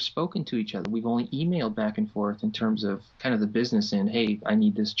 We've never spoken to each other. We've only emailed back and forth in terms of kind of the business end. Hey, I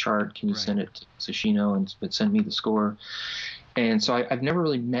need this chart. Can you send it to Sashino but send me the score? And so I've never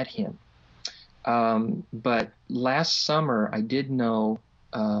really met him. But last summer I did know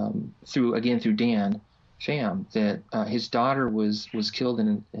through Dan Pham that his daughter was killed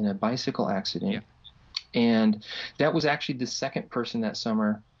in a bicycle accident. Yeah. And that was actually the second person that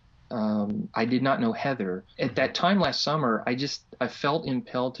summer. I did not know Heather. At that time last summer, I felt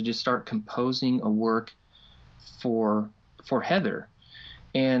impelled to just start composing a work for Heather.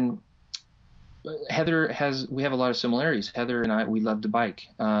 And we have a lot of similarities. Heather and I, we love to bike.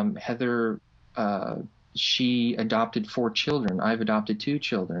 Heather, she adopted 4 children. I've adopted 2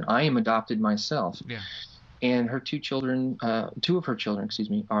 children. I am adopted myself. Yeah. And her 2 of her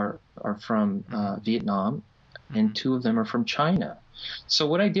children, are from Vietnam, and 2 of them are from China. So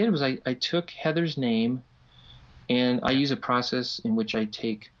what I did was I took Heather's name, and I use a process in which I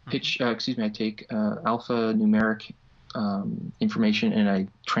take alphanumeric information, and I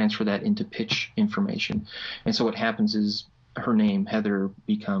transfer that into pitch information. And so what happens is her name, Heather,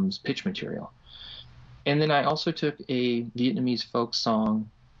 becomes pitch material. And then I also took a Vietnamese folk song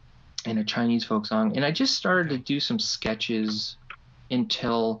and a Chinese folk song, and I just started to do some sketches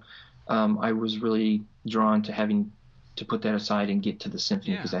until I was really drawn to having to put that aside and get to the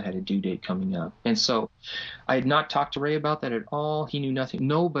symphony because I had a due date coming up. And so I had not talked to Ray about that at all. He knew nothing.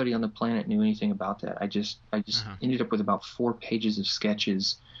 Nobody on the planet knew anything about that. I just ended up with about 4 pages of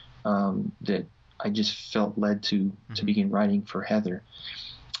sketches that I just felt led to begin writing for Heather.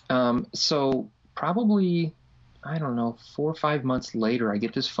 So probably, I don't know, 4 or 5 months later, I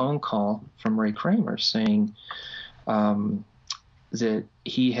get this phone call from Ray Kramer saying that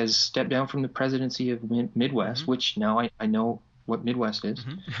he has stepped down from the presidency of Midwest, which now I know what Midwest is,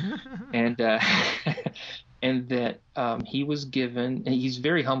 and that he was given, and he's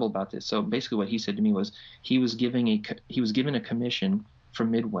very humble about this. So basically, what he said to me was he was given a commission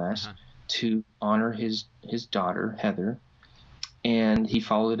from Midwest to honor his daughter Heather, and he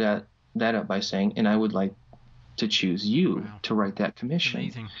followed that up by saying, "And I would like to choose you to write that commission."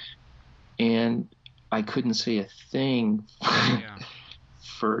 Amazing. And I couldn't say a thing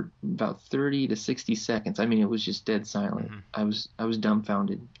for about 30 to 60 seconds. I mean, it was just dead silent. I was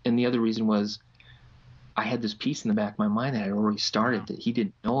dumbfounded. And the other reason was I had this piece in the back of my mind that I already started that he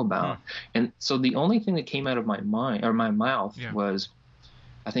didn't know about. And so the only thing that came out of my mouth was,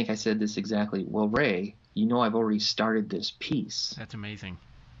 I think I said this exactly, "Well, Ray, I've already started this piece." That's amazing.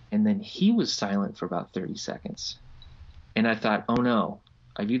 And then he was silent for about 30 seconds. And I thought, oh no,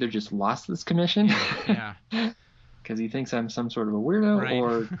 I've either just lost this commission because he thinks I'm some sort of a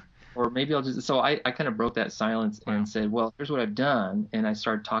weirdo, or maybe I'll just. So I kind of broke that silence and said, well, here's what I've done. And I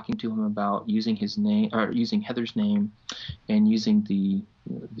started talking to him about using his name, or using Heather's name, and using the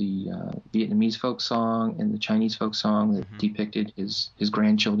Vietnamese folk song and the Chinese folk song that depicted his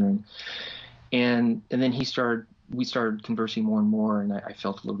grandchildren. And then we started conversing more and more, and I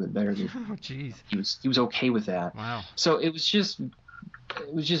felt a little bit better that he was okay with that. Wow. So it was just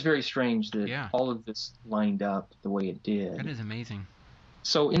it was just very strange that all of this lined up the way it did. That is amazing.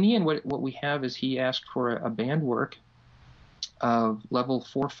 So in the end, what we have is he asked for a band work of level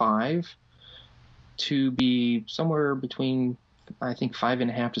 4-5 to be somewhere between, I think,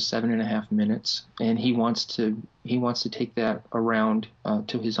 5.5 to 7.5 minutes, and he wants to take that around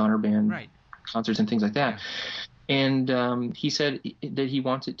to his honor band concerts and things like that. And he said that he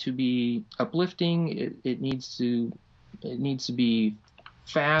wants it to be uplifting. It needs to be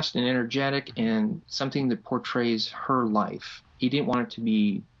fast and energetic and something that portrays her life. He didn't want it to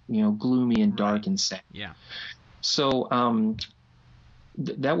be, gloomy and dark and sad. Yeah. So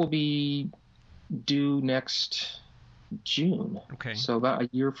that will be due next June. Okay. So about a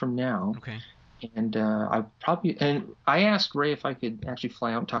year from now. Okay. And I asked Ray if I could actually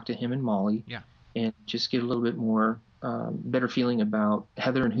fly out and talk to him and Molly. Yeah. And just get a little bit more better feeling about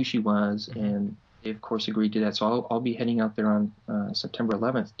Heather and who she was, and they of course agreed to that. So I'll be heading out there on September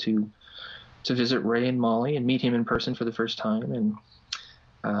 11th to visit Ray and Molly and meet him in person for the first time,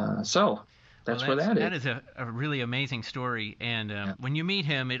 and so that's where that is. That is a really amazing story, and when you meet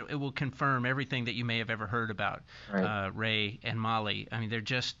him, it will confirm everything that you may have ever heard about Ray and Molly. I mean, they're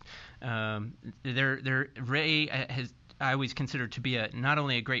just Ray has. I always consider to be not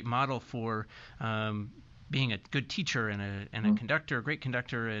only a great model for being a good teacher and a conductor, a great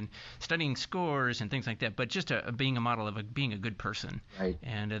conductor, and studying scores and things like that, but just being a model of being a good person. Right.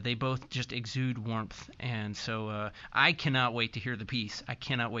 And they both just exude warmth. And so I cannot wait to hear the piece. I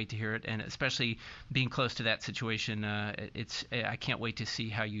cannot wait to hear it, and especially being close to that situation, I can't wait to see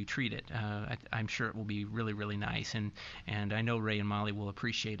how you treat it. I'm sure it will be really, really nice, and I know Ray and Molly will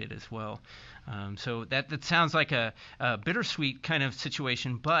appreciate it as well. So that sounds like a bittersweet kind of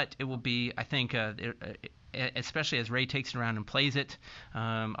situation, but it will be, I think, especially as Ray takes it around and plays it,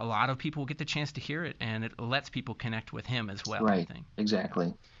 a lot of people will get the chance to hear it, and it lets people connect with him as well. Right, I think.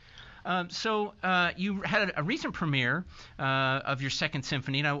 Exactly. So you had a recent premiere of your second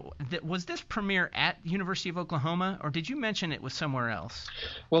symphony. Now, was this premiere at University of Oklahoma, or did you mention it was somewhere else?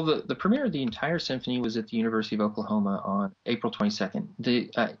 Well, the premiere of the entire symphony was at the University of Oklahoma on April 22nd.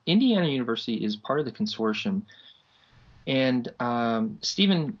 The Indiana University is part of the consortium, and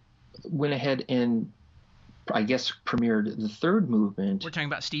Stephen went ahead and, I guess, premiered the third movement. We're talking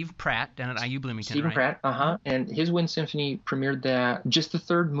about Steve Pratt down at IU Bloomington, Stephen right? Pratt, and his Wind Symphony premiered that, just the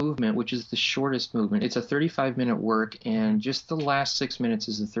third movement, which is the shortest movement. It's a 35-minute work, and just the last 6 minutes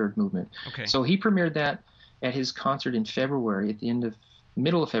is the third movement. Okay. So he premiered that at his concert in February, at the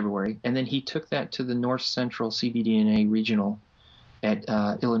middle of February, and then he took that to the North Central CBDNA Regional at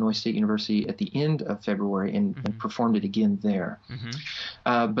Illinois State University at the end of February and performed it again there.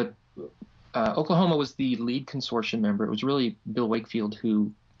 But Oklahoma was the lead consortium member. It was really Bill Wakefield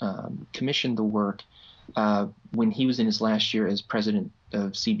who commissioned the work when he was in his last year as president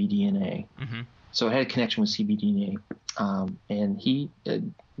of CBDNA. So it had a connection with CBDNA. And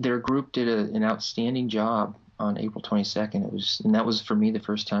their group did an outstanding job on April 22nd. And that was, for me, the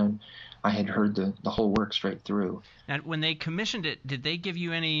first time I had heard the whole work straight through. Now, when they commissioned it, did they give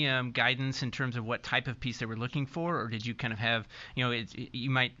you any guidance in terms of what type of piece they were looking for, or did you kind of have,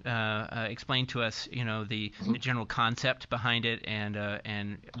 you might explain to us, the general concept behind it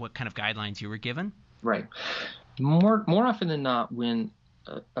and what kind of guidelines you were given? Right. More often than not, when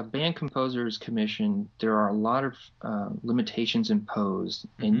a band composer is commissioned, there are a lot of limitations imposed,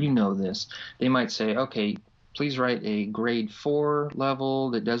 and you know this. They might say, okay, please write a grade 4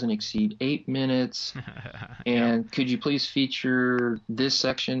 level that doesn't exceed 8 minutes. And could you please feature this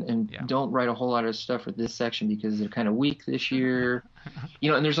section, and don't write a whole lot of stuff for this section because they're kind of weak this year.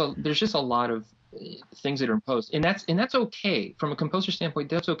 And there's just a lot of things that are imposed. And that's okay. From a composer standpoint,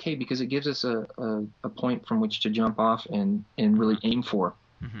 that's okay because it gives us a point from which to jump off and really aim for.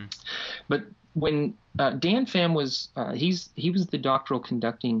 But when Dan Pham was he was the doctoral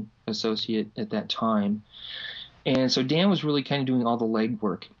conducting associate at that time, and so Dan was really kind of doing all the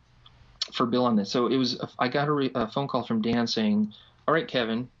legwork for Bill on this. So I got a phone call from Dan saying, "All right,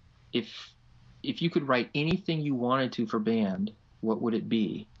 Kevin, if you could write anything you wanted to for band, what would it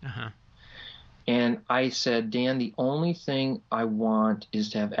be?" And I said, Dan, the only thing I want is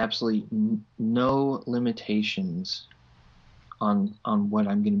to have absolutely no limitations on what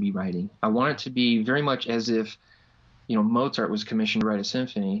I'm going to be writing. I want it to be very much as if, Mozart was commissioned to write a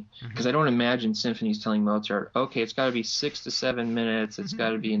symphony, because I don't imagine symphonies telling Mozart, okay, it's got to be 6 to 7 minutes, it's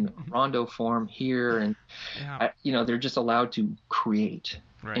got to be in rondo form here, and they're just allowed to create.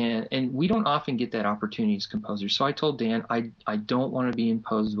 Right. And we don't often get that opportunity as composers. So I told Dan I don't want to be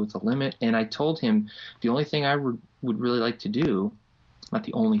imposed with a limit, and I told him the only thing I would really like to do not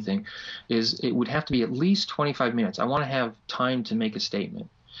the only thing, is it would have to be at least 25 minutes. I want to have time to make a statement.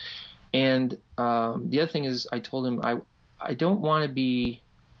 And the other thing is, I told him I don't want to be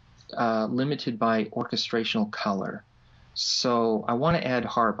limited by orchestrational color. So I want to add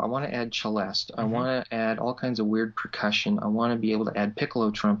harp. I want to add celeste. I want to add all kinds of weird percussion. I want to be able to add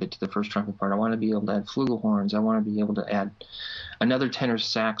piccolo trumpet to the first trumpet part. I want to be able to add flugelhorns. I want to be able to add another tenor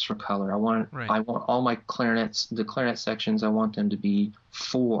sax for color. I want all my clarinets, the clarinet sections, I want them to be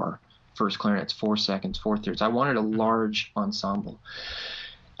 4 first clarinets, 4 seconds, 4 thirds. I wanted a large ensemble.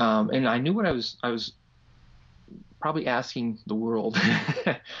 And I knew what I was probably asking the world,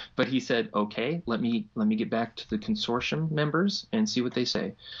 but he said, okay, let me get back to the consortium members and see what they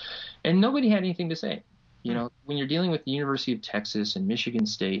say. And nobody had anything to say. You know, when you're dealing with the University of Texas and Michigan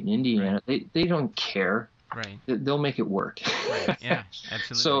State and Indiana, they don't care. Right. They'll make it work. Right. Yeah,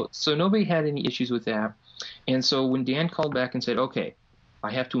 absolutely. So nobody had any issues with that. And so when Dan called back and said, okay,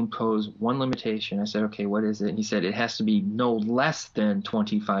 I have to impose one limitation, I said, okay, what is it? And he said, it has to be no less than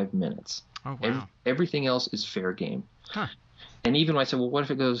 25 minutes. Oh, wow. Everything else is fair game. Huh. And even when I said, well, what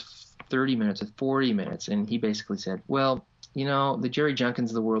if it goes 30 minutes or 40 minutes? And he basically said, well, you know, the Jerry Junkins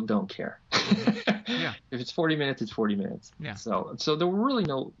of the world don't care. Yeah. If it's 40 minutes, it's 40 minutes. Yeah. So there were really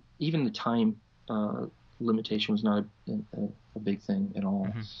no, even the time limitation was not a big thing at all.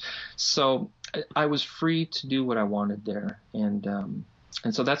 Mm-hmm. So I was free to do what I wanted there. And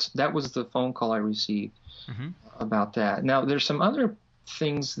so that was the phone call I received about that. Now, there's some other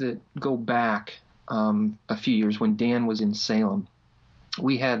things that go back a few years when Dan was in Salem.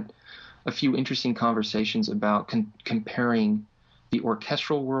 We had a few interesting conversations about comparing the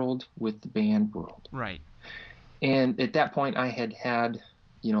orchestral world with the band world. Right. And at that point, I had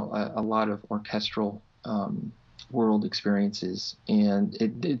you know, a lot of orchestral world experiences,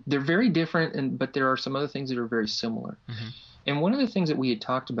 and they're very different. But there are some other things that are very similar. Mm-hmm. And one of the things that we had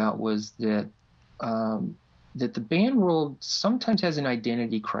talked about was that that the band world sometimes has an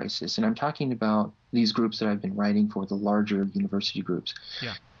identity crisis, and I'm talking about these groups that I've been writing for, the larger university groups.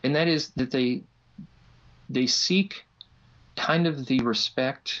 Yeah. And that is that they seek kind of the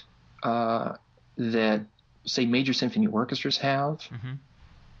respect that, say, major symphony orchestras have. Mm-hmm.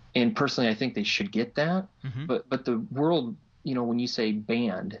 And personally, I think they should get that. Mm-hmm. But the world, you know, when you say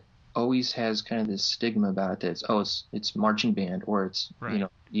band, always has kind of this stigma about it. That it's marching band, or it's right. You know,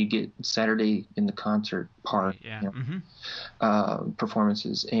 you get Saturday in the concert part, right, yeah. You know, mm-hmm.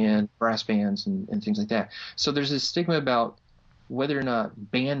 Performances and brass bands and things like that. So there's this stigma about whether or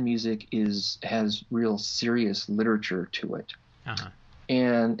not band music has real serious literature to it. Uh-huh.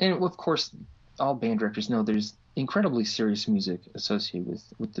 And of course, all band directors know there's incredibly serious music associated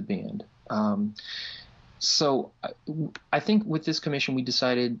with the band. So I think with this commission, we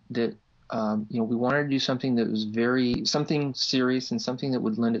decided that, you know, we wanted to do something that was something serious and something that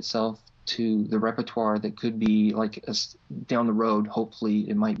would lend itself to the repertoire that could be like down the road. Hopefully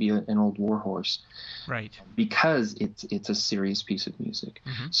it might be an old war horse. Right. Because it's a serious piece of music.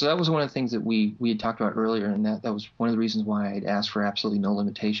 Mm-hmm. So that was one of the things that we had talked about earlier. And that was one of the reasons why I had asked for absolutely no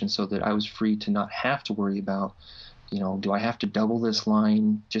limitation, so that I was free to not have to worry about, you know, do I have to double this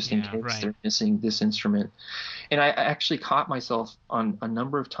line just in case right. They're missing this instrument? And I actually caught myself on a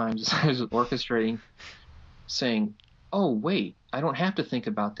number of times as I was orchestrating saying, oh, wait, I don't have to think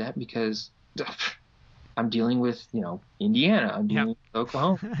about that because I'm dealing with, you know, Indiana. I'm dealing with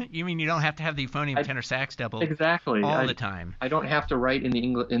Oklahoma. You mean you don't have to have the euphonium tenor sax double exactly all the time? I don't have to write in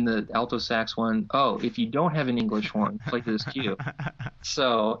the alto sax one, oh, if you don't have an English horn, play this cue.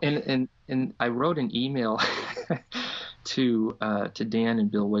 So, and I wrote an email to Dan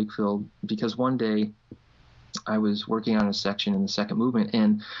and Bill Wakefield, because one day I was working on a section in the second movement,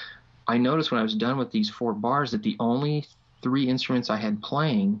 and I noticed when I was done with these 4 bars that the only 3 instruments I had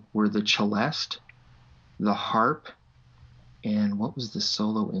playing were the celeste, the harp, and what was the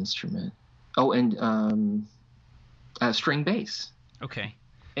solo instrument? Oh, and string bass. Okay.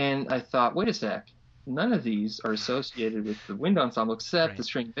 And I thought, wait a sec, none of these are associated with the wind ensemble except right. the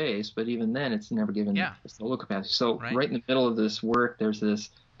string bass, but even then it's never given a solo capacity. So right in the middle of this work, there's this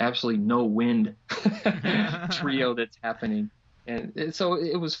absolutely no wind trio that's happening. And so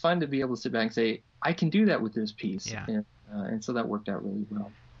it was fun to be able to sit back and say, I can do that with this piece. Yeah. And so that worked out really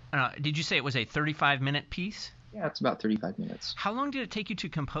well. Did you say it was a 35-minute piece? Yeah, it's about 35 minutes. How long did it take you to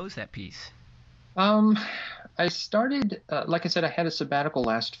compose that piece? I started, like I said, I had a sabbatical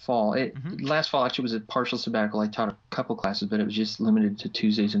last fall. Last fall actually was a partial sabbatical. I taught a couple classes, but it was just limited to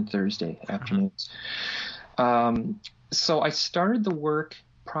Tuesdays and Thursday afternoons. So I started the work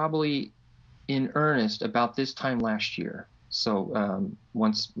probably in earnest about this time last year. So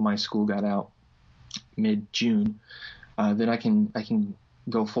once my school got out mid-June, then I can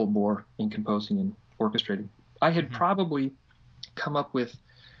go full bore in composing and orchestrating. I had probably come up with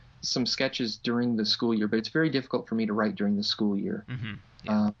some sketches during the school year, but it's very difficult for me to write during the school year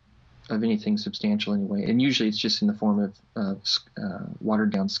of anything substantial anyway. And usually it's just in the form of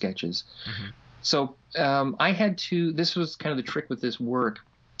watered down sketches. So I had to, this was kind of the trick with this work.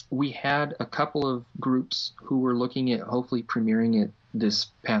 We had a couple of groups who were looking at hopefully premiering it this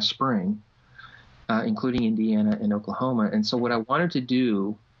past spring, including Indiana and Oklahoma. And so what I wanted to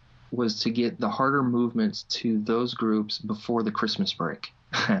do was to get the harder movements to those groups before the Christmas break.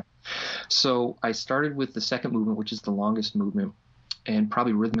 So I started with the second movement, which is the longest movement and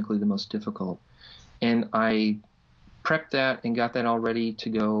probably rhythmically the most difficult. And I prepped that and got that all ready to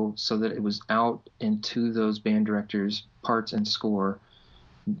go so that it was out into those band directors' parts and score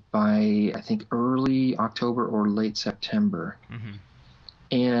by, I think, early October or late September.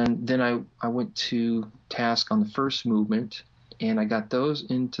 And then I went to task on the first movement, and I got those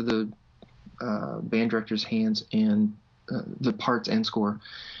into the band director's hands and the parts and score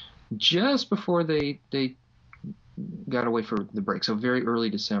just before they got away for the break, so very early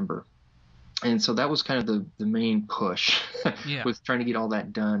December. And so that was kind of the main push was trying to get all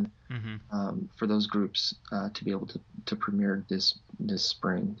that done for those groups to be able to premiere this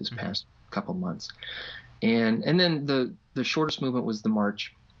spring, this past couple months. And then the shortest movement was the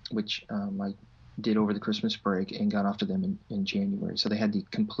march, which I did over the Christmas break and got off to them in January. So they had the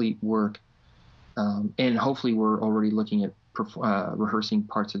complete work, and hopefully we're already looking at rehearsing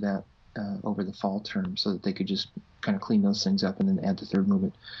parts of that over the fall term so that they could just kind of clean those things up and then add the third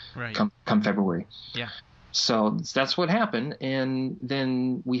movement come February. So that's what happened. And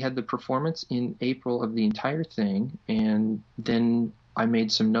then we had the performance in April of the entire thing. And then I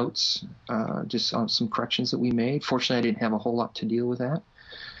made some notes, just on some corrections that we made. Fortunately, I didn't have a whole lot to deal with that.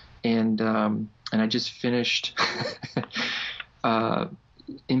 And I just finished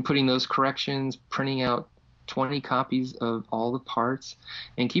inputting those corrections, printing out 20 copies of all the parts.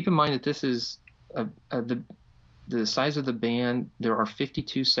 And keep in mind that this is the size of the band. There are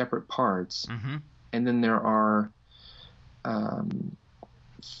 52 separate parts, and then there are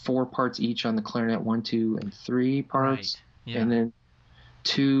 4 parts each on the clarinet, 1, 2, and 3 parts, and then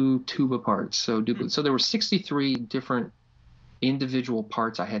 2 tuba parts. So so there were 63 different individual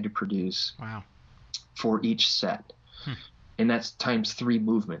parts I had to produce for each set, and that's times 3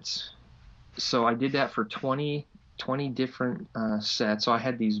 movements. So I did that for 20 different sets. So I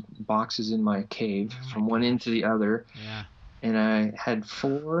had these boxes in my cave from one end to the other, and I had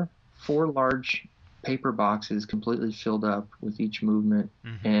four large paper boxes completely filled up with each movement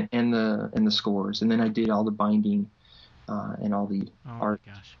and the scores. And then I did all the binding and all the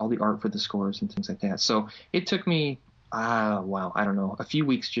art for the scores and things like that. So it took me I don't know, a few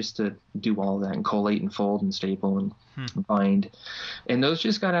weeks just to do all that and collate and fold and staple and bind. And those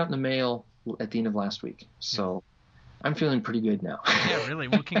just got out in the mail at the end of last week. So I'm feeling pretty good now. Yeah, really.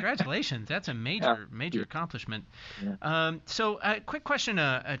 Well, congratulations. That's a major accomplishment. So quick question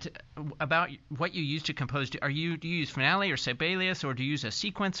about what you use to compose. Do you use Finale or Sibelius, or do you use a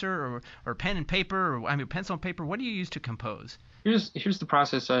sequencer or pen and paper, or pencil and paper? What do you use to compose? Here's the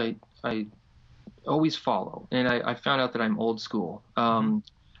process I always follow, and I found out that I'm old school.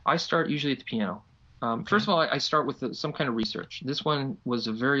 I start usually at the piano. First of all, I start with some kind of research. This one was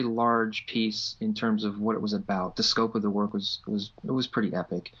a very large piece in terms of what it was about. The scope of the work was pretty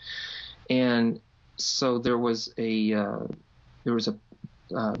epic, and so there was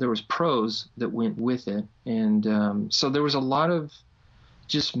prose that went with it, and so there was a lot of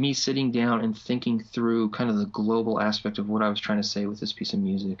just me sitting down and thinking through kind of the global aspect of what I was trying to say with this piece of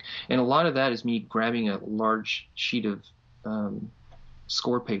music. And a lot of that is me grabbing a large sheet of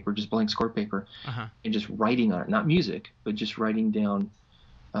score paper, just blank score paper, and just writing on it. Not music, but just writing down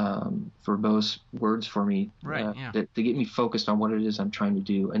verbose words for me to get me focused on what it is I'm trying to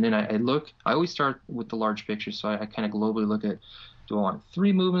do. And then I always start with the large picture, so I kind of globally look at, do I want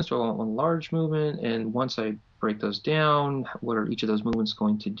 3 movements? Do I want 1 large movement? And once I break those down, what are each of those movements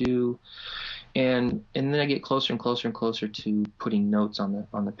going to do? And then I get closer and closer and closer to putting notes on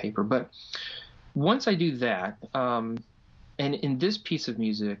the paper. But once I do that, and in this piece of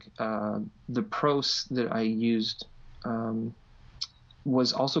music, the prose that I used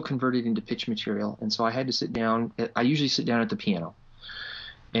was also converted into pitch material, and so I had to sit down. I usually sit down at the piano,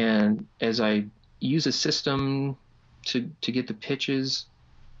 and as I use a system to get the pitches,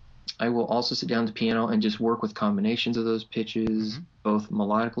 I will also sit down at the piano and just work with combinations of those pitches, both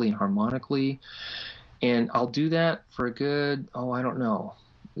melodically and harmonically. And I'll do that for a good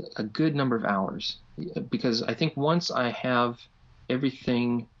number of hours, because I think once I have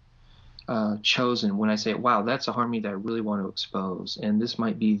everything chosen when I say, wow, that's a harmony that I really want to expose, and this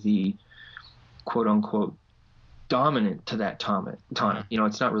might be the quote unquote dominant to that tonic. You know,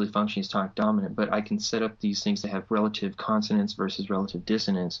 it's not really functioning as tonic dominant, but I can set up these things to have relative consonance versus relative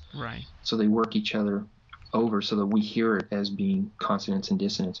dissonance. Right. So they work each other over so that we hear it as being consonance and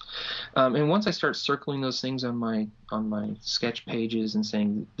dissonance. And once I start circling those things on my sketch pages and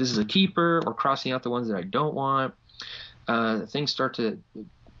saying this is a keeper, or crossing out the ones that I don't want, things start to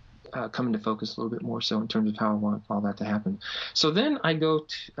come into focus a little bit more so in terms of how I want all that to happen. So then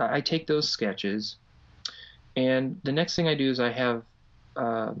I take those sketches, and the next thing I do is I have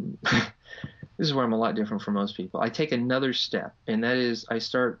this is where I'm a lot different from most people. I take another step, and that is I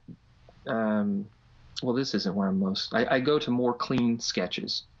start well, this isn't where I'm most. I go to more clean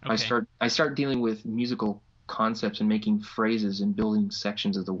sketches. Okay. I start dealing with musical concepts and making phrases and building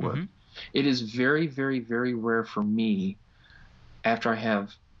sections of the work. It is very, very, very rare for me, after I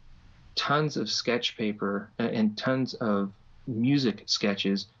have tons of sketch paper and tons of music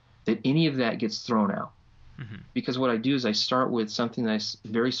sketches, that any of that gets thrown out. Because what I do is I start with something that's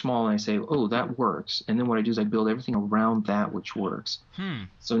very small and I say, oh, that works. And then what I do is I build everything around that which works.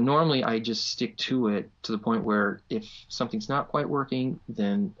 So normally I just stick to it to the point where if something's not quite working,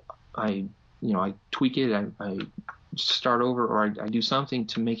 then I tweak it, I start over, or I do something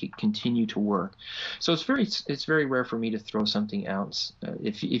to make it continue to work. So it's very rare for me to throw something out.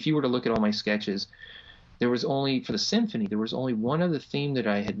 If you were to look at all my sketches, there was only, for the symphony, there was only one other theme that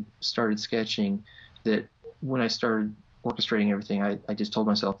I had started sketching that when I started orchestrating everything, I just told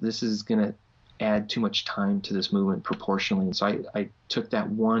myself this is going to add too much time to this movement proportionally. And so I took that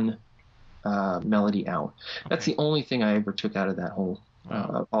one melody out. That's the only thing I ever took out of that whole,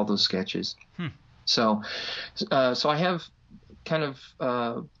 all those sketches. So I have kind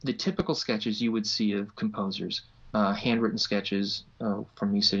of the typical sketches you would see of composers, handwritten sketches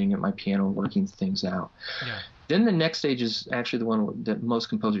from me sitting at my piano working things out. Then the next stage is actually the one that most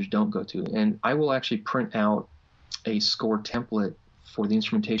composers don't go to, and I will actually print out a score template for the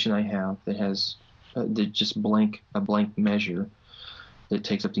instrumentation I have that has just a blank measure that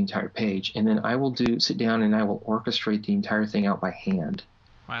takes up the entire page, and then I will sit down and I will orchestrate the entire thing out by hand.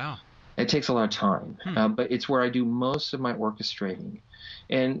 Wow. It takes a lot of time, but it's where I do most of my orchestrating.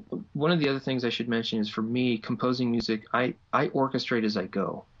 And one of the other things I should mention is, for me, composing music, I orchestrate as I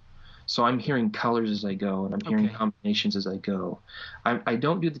go. So I'm hearing colors as I go, and I'm hearing combinations as I go. I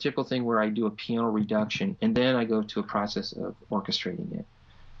don't do the typical thing where I do a piano reduction and then I go to a process of orchestrating it.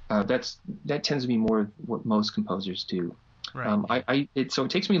 That tends to be more what most composers do. Right. So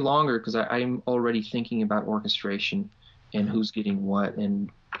it takes me longer because I'm already thinking about orchestration and who's getting what, and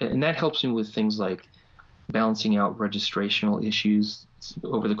that helps me with things like balancing out registrational issues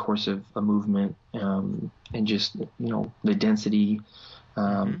over the course of a movement, and just the density.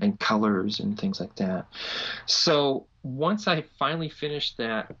 And colors and things like that. So once I finally finish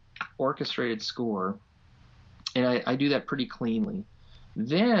that orchestrated score, and I do that pretty cleanly,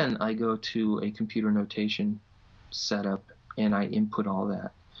 then I go to a computer notation setup and I input all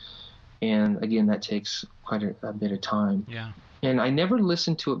that. And again, that takes quite a bit of time. Yeah. And I never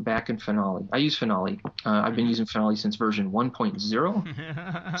listened to it back in Finale. I use Finale. I've been using Finale since version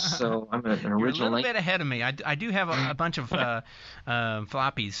 1.0. So I'm an original. You're a little bit ahead of me. I do have a bunch of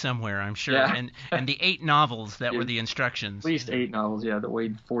floppies somewhere, I'm sure. Yeah. And the 8 novels that were the instructions. At least 8 novels, that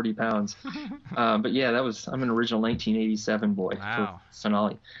weighed 40 pounds. But yeah, I'm an original 1987 boy for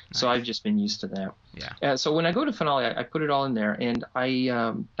Finale. Nice. So I've just been used to that. Yeah. So when I go to Finale, I put it all in there, and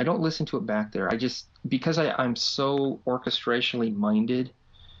I don't listen to it back there. Because I'm so orchestrationally minded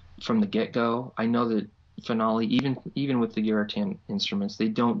from the get-go, I know that Finale, even with the Garritan instruments, they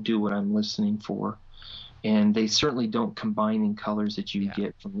don't do what I'm listening for, and they certainly don't combine in colors that you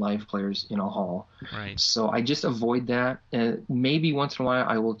get from live players in a hall. Right. So I just avoid that. Maybe once in a while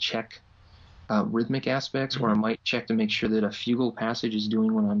I will check rhythmic aspects, or I might check to make sure that a fugal passage is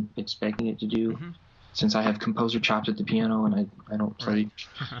doing what I'm expecting it to do. Since I have composer chops at the piano and I don't play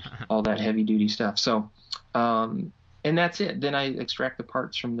all that heavy duty stuff. So, and that's it. Then I extract the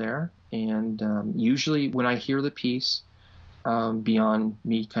parts from there. And usually when I hear the piece, beyond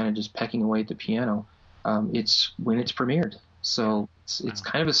me kind of just pecking away at the piano, it's when it's premiered. So it's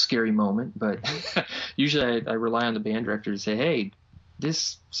kind of a scary moment, but usually I rely on the band director to say, hey,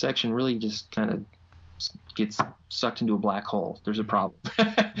 this section really just kind of gets sucked into a black hole. There's a problem.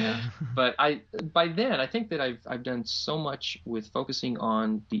 But by then I think that I've done so much with focusing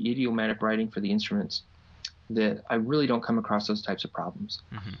on the idiomatic writing for the instruments that I really don't come across those types of problems.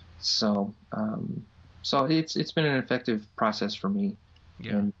 So it's been an effective process for me.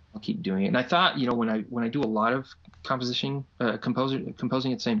 and I'll keep doing it. And I thought, when I do a lot of composing at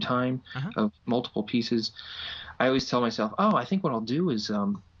the same time of multiple pieces, I always tell myself, I think what I'll do is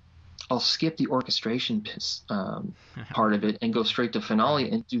I'll skip the orchestration part of it and go straight to finale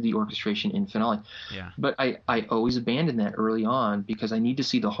and do the orchestration in finale. Yeah. But I always abandon that early on because I need to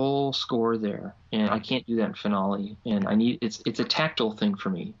see the whole score there, and I can't do that in finale. And it's a tactile thing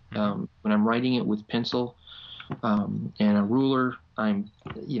for me. When I'm writing it with pencil and a ruler, I'm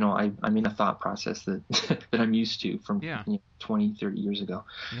in a thought process that that I'm used to from 20, 30 years ago.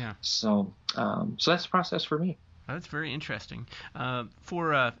 Yeah. So that's the process for me. That's very interesting.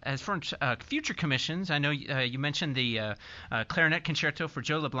 For future commissions, I know you mentioned the clarinet concerto for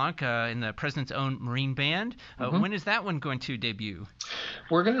Joe LeBlanc in the President's Own Marine Band. When is that one going to debut?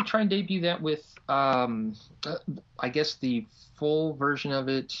 We're going to try and debut that with, I guess the full version of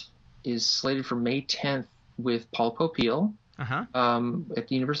it is slated for May 10th with Paul Popeil at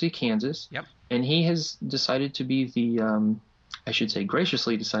the University of Kansas. Yep. And he has decided to be the I should say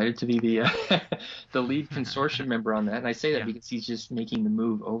graciously decided to be the the lead consortium member on that. And I say that because he's just making the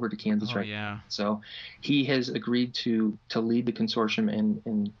move over to Kansas right now. So he has agreed to lead the consortium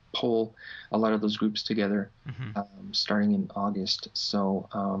and pull a lot of those groups together starting in August. So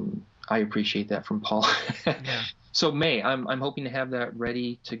I appreciate that from Paul. So May, I'm hoping to have that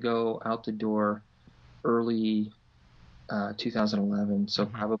ready to go out the door early 2011. So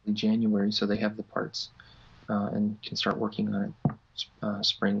probably January, so they have the parts. And can start working on it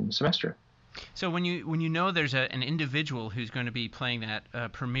spring semester. So when you know there's an individual who's going to be playing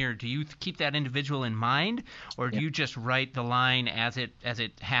that premiere, do you keep that individual in mind, or do you just write the line as it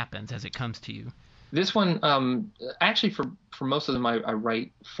happens, as it comes to you? This one, actually, for most of them, I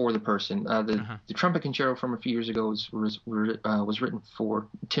write for the person. The trumpet concerto from a few years ago was written for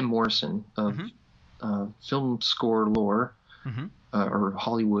Tim Morrison of film score lore. Or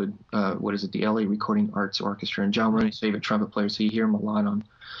Hollywood, the LA Recording Arts Orchestra, and John Williams' favorite trumpet player, so you hear him a lot on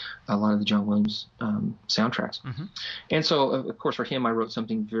a lot of the John Williams soundtracks. And so, of course, for him, I wrote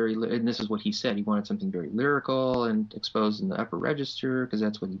something and this is what he said, he wanted something very lyrical and exposed in the upper register, because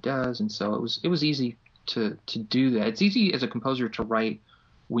that's what he does. And so it was easy to do that. It's easy as a composer to write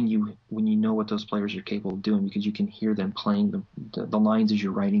when you know what those players are capable of doing, because you can hear them playing the lines as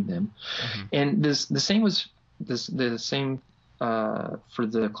you're writing them. And the same was the same for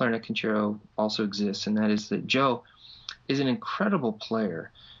the clarinet concerto also exists, and that is that Joe is an incredible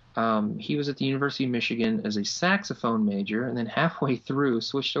player. He was at the University of Michigan as a saxophone major, and then halfway through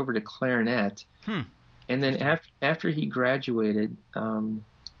switched over to clarinet. And then after he graduated,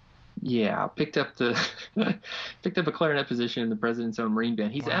 picked up a clarinet position in the President's Own Marine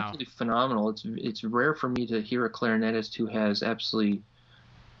Band. He's absolutely phenomenal. It's rare for me to hear a clarinetist who has absolutely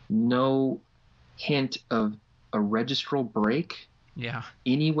no hint of a registral break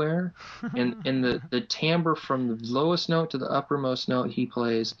anywhere, and the timbre from the lowest note to the uppermost note he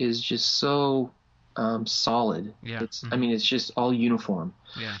plays is just so solid. It's just all uniform.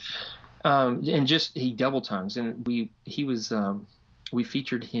 And just he double tongues, and we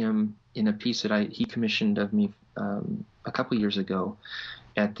featured him in a piece that he commissioned of me a couple years ago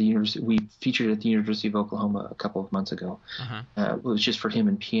at the university. We featured it at the University of Oklahoma a couple of months ago. It was just for him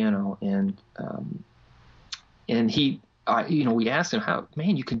and piano, and we asked him, how,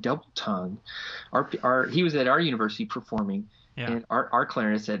 man, you can double tongue. He was at our university performing, and our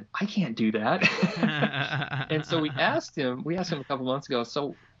clarinet said, I can't do that. And so we asked him a couple months ago,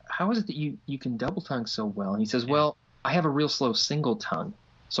 so how is it that you can double tongue so well? And he says, well, I have a real slow single tongue,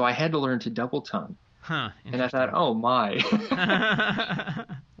 so I had to learn to double tongue. And I thought, oh my.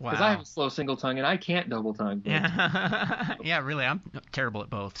 Because I have a slow single tongue and I can't double tongue. Really, I'm terrible at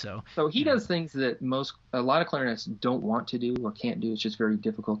both. So he does things that a lot of clarinets don't want to do or can't do. It's just very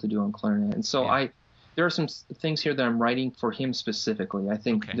difficult to do on clarinet. And so there are some things here that I'm writing for him specifically. I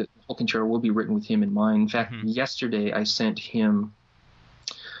think the whole concerto will be written with him in mind. In fact, yesterday I sent him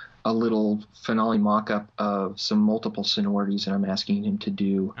a little finale mock-up of some multiple sonorities that I'm asking him to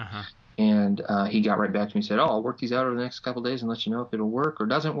do. And he got right back to me and said, I'll work these out over the next couple of days and let you know if it'll work or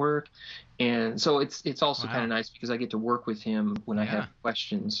doesn't work. And so it's also kind of nice because I get to work with him when I have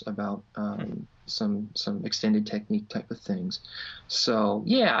questions about some extended technique type of things. So,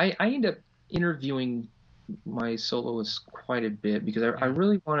 I end up interviewing my soloists quite a bit because I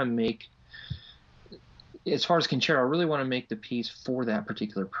really want to make, as far as concerto, I really want to make the piece for that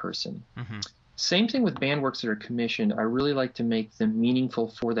particular person. Same thing with band works that are commissioned. I really like to make them meaningful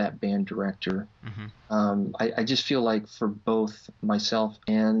for that band director. I just feel like for both myself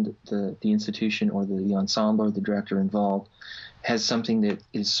and the institution or the ensemble or the director involved has something that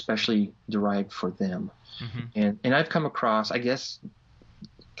is specially derived for them. And I've come across, I guess,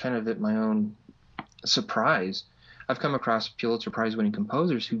 kind of at my own surprise, I've come across Pulitzer Prize winning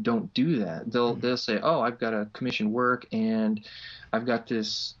composers who don't do that. They'll say, oh, I've got a commissioned work and I've got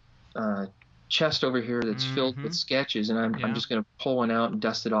this chest over here that's filled with sketches, and I'm just going to pull one out and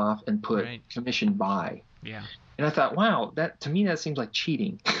dust it off and put commissioned by. Yeah. And I thought, wow, to me that seems like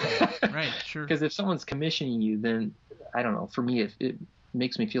cheating. Right, sure. Because if someone's commissioning you, then I don't know. For me, it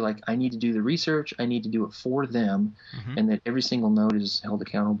makes me feel like I need to do the research, I need to do it for them, and that every single note is held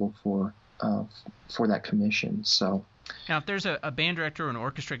accountable for that commission. So now, if there's a band director or an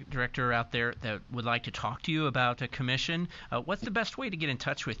orchestra director out there that would like to talk to you about a commission, what's the best way to get in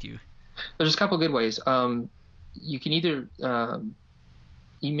touch with you? There's a couple good ways. You can either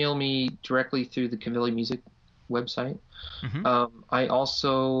email me directly through the Cavilli Music website. I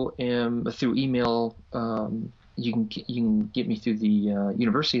also am through email. You can get me through the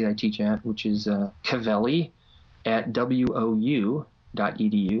university that I teach at, which is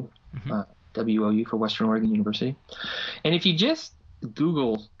cavelli@wou.edu. WOU for Western Oregon University. And if you just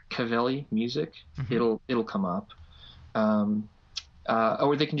Google Cavilli Music, it'll come up.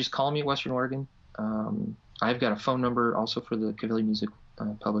 Or they can just call me at Western Oregon. I've got a phone number also for the Cavilli Music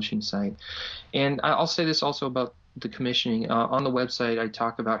publishing site. And I'll say this also about the commissioning. On the website, I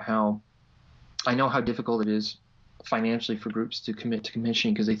talk about how I know how difficult it is financially for groups to commit to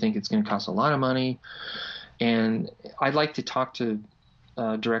commissioning because they think it's going to cost a lot of money. And I'd like to talk to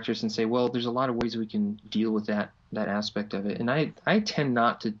directors and say, well, there's a lot of ways we can deal with that aspect of it. And I tend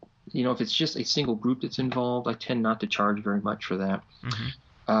not to, if it's just a single group that's involved, I tend not to charge very much for that,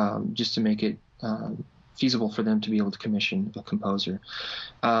 just to make it feasible for them to be able to commission a composer.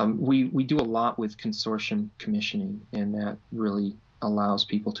 We do a lot with consortium commissioning, and that really allows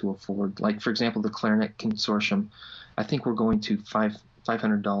people to afford, like, for example, the Clarinet Consortium. I think we're going to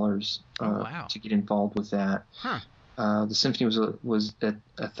 $500 to get involved with that. The symphony was at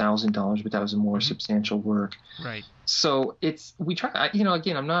 $1,000, but that was a more substantial work. Right. So we try.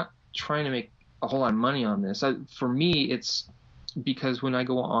 Again, I'm not trying to make a whole lot of money on this. For me, it's because when I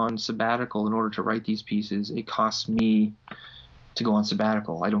go on sabbatical in order to write these pieces, it costs me to go on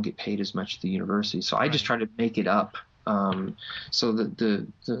sabbatical. I don't get paid as much at the university, so I just try to make it up. So the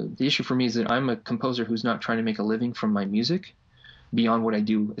issue for me is that I'm a composer who's not trying to make a living from my music beyond what I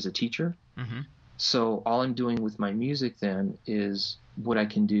do as a teacher. So all I'm doing with my music then is what I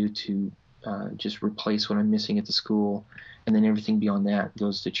can do to just replace what I'm missing at the school, and then everything beyond that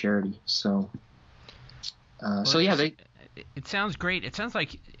goes to charity. So, it sounds great. It sounds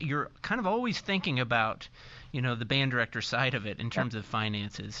like you're kind of always thinking about, the band director side of it in terms of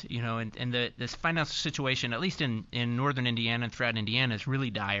finances, and this financial situation, at least in northern Indiana and throughout Indiana, is really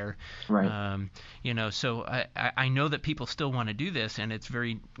dire. Right. So I know that people still want to do this, and it's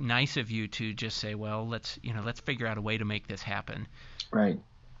very nice of you to just say, well, let's figure out a way to make this happen. Right.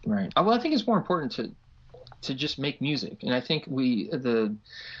 Well, I think it's more important to just make music, and I think we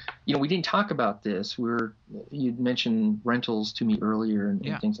didn't talk about this. You'd mentioned rentals to me earlier and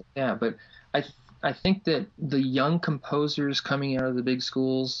things like that, but I think that the young composers coming out of the big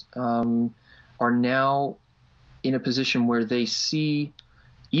schools are now in a position where they see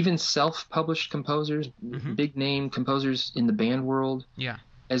even self-published composers, big name composers in the band world,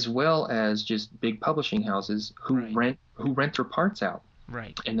 as well as just big publishing houses who rent their parts out,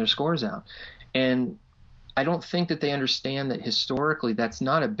 and their scores out. And I don't think that they understand that historically that's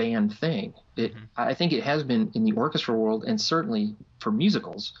not a band thing. I think it has been in the orchestra world, and certainly for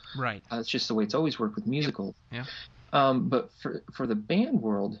musicals. Right. It's just the way it's always worked with musicals. Yeah. But for the band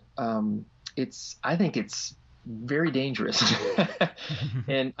world, I think it's very dangerous.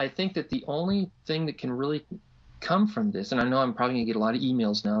 And I think that the only thing that can really come from this, and I know I'm probably going to get a lot of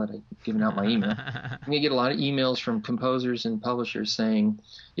emails now that I've given out my email. I'm going to get a lot of emails from composers and publishers saying,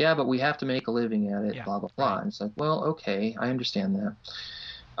 yeah, but we have to make a living at it, blah, blah, blah. And it's like, well, okay, I understand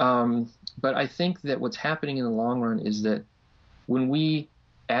that. But I think that what's happening in the long run is that when we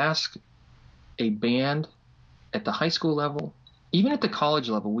ask a band at the high school level, even at the college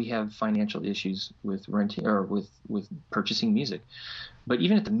level, we have financial issues with renting or with purchasing music. But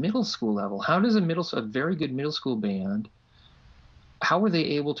even at the middle school level, how does a very good middle school band, how are they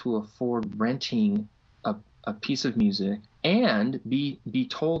able to afford renting a piece of music and be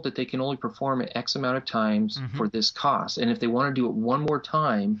told that they can only perform it X amount of times for this cost? And if they want to do it one more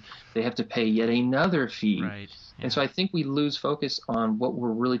time, they have to pay yet another fee. Right. Yeah. And so I think we lose focus on what we're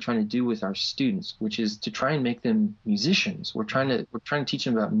really trying to do with our students, which is to try and make them musicians. We're trying to teach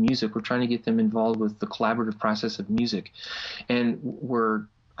them about music. We're trying to get them involved with the collaborative process of music. And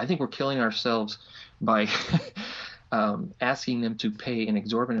I think we're killing ourselves by asking them to pay an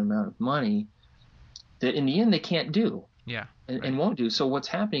exorbitant amount of money that in the end they can't do. Yeah. and won't do. So what's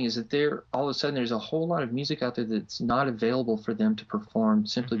happening is that all of a sudden there's a whole lot of music out there that's not available for them to perform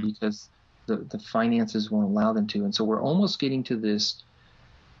simply because the finances won't allow them to. And so we're almost getting to this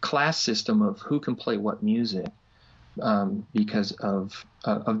class system of who can play what music because of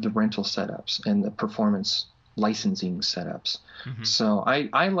the rental setups and the performance licensing setups. So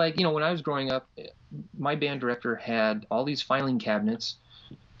I like, when I was growing up, my band director had all these filing cabinets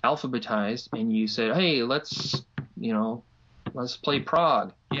alphabetized, and you said, hey, let's play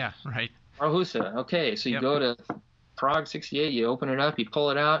Prague. Yeah, right. Rahusa. Okay, so you go to Prague 68, you open it up, you pull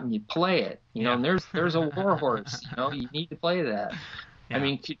it out, and you play it. And there's a war horse. You need to play that. Yeah. I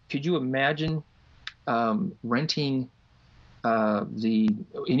mean, could you imagine renting any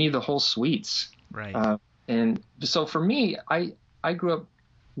of the whole suites? Right. And so for me, I grew up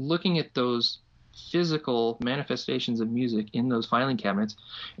looking at those physical manifestations of music in those filing cabinets.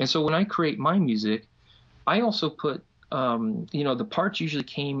 And so when I create my music, I also put, the parts usually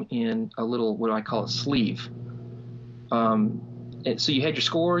came in a little, what do I call a sleeve. And so you had your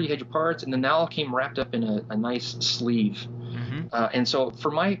score, you had your parts, and then that all came wrapped up in a nice sleeve. And so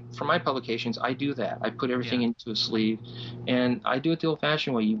for my publications, I do that. I put everything into a sleeve, and I do it the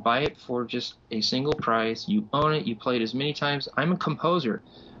old-fashioned way. You buy it for just a single price. You own it. You play it as many times. I'm a composer.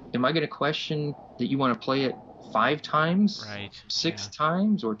 Am I going to question that you want to play it 5 times, 6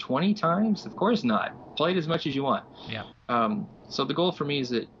 times, or 20 times? Of course not. Play it as much as you want. Yeah. So the goal for me is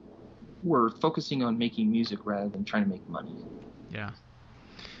that we're focusing on making music rather than trying to make money. Yeah.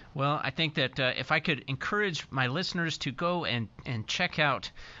 Well, I think that if I could encourage my listeners to go and check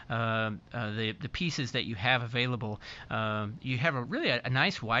out the pieces that you have available, you have a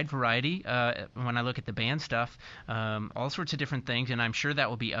nice wide variety. When I look at the band stuff, all sorts of different things, and I'm sure that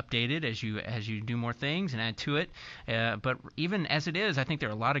will be updated as you do more things and add to it. But even as it is, I think there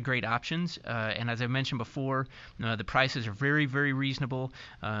are a lot of great options. And as I mentioned before, the prices are very, very reasonable,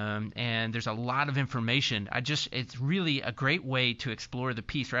 and there's a lot of information. It's really a great way to explore the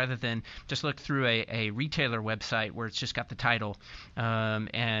piece rather than just look through a retailer website where it's just got the title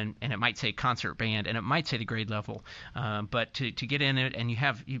and it might say concert band and it might say the grade level, but to get in it and you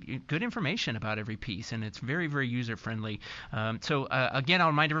have good information about every piece, and it's very, very user friendly. So again, I'll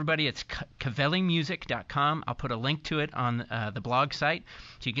remind everybody it's cavellingmusic.com. I'll put a link to it on the blog site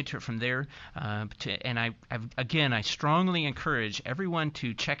so you get to it from there. And I strongly encourage everyone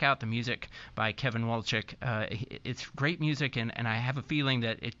to check out the music by Kevin Wolczyk. It's great music, and I have a feeling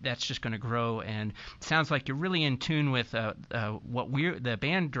that that's just going to grow, and it sounds like you're really in tune with what the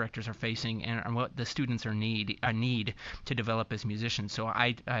band directors are facing and what the students need to develop as musicians. So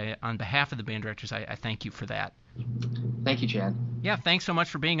I on behalf of the band directors, I thank you for that. Thank you, Chad. Yeah, thanks so much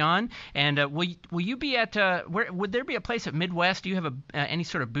for being on. And will you be at would there be a place at Midwest? Do you have any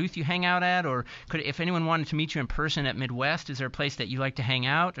sort of booth you hang out at, or if anyone wanted to meet you in person at Midwest, is there a place that you like to hang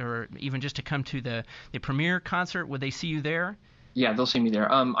out, or even just to come to the premiere concert? Would they see you there? Yeah, they'll see me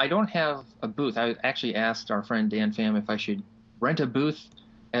there. I don't have a booth. I actually asked our friend Dan Pham if I should rent a booth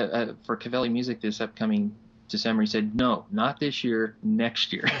for Cavelli Music this upcoming December. He said, no, not this year,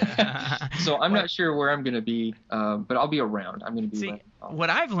 next year. So I'm not sure where I'm going to be, but I'll be around. I'm going to be around. What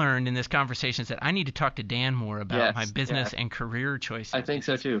I've learned in this conversation is that I need to talk to Dan more about my business and career choices. I think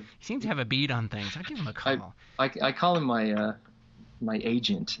so, too. He seems to have a bead on things. I'll give him a call. I call him my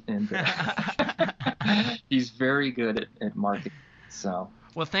agent, and he's very good at marketing. So.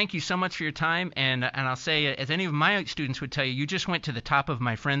 Well, thank you so much for your time, and I'll say, as any of my students would tell you, you just went to the top of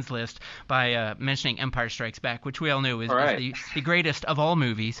my friends list by mentioning Empire Strikes Back, which we all knew is the greatest of all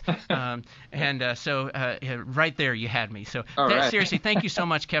movies, so right there you had me. So seriously, thank you so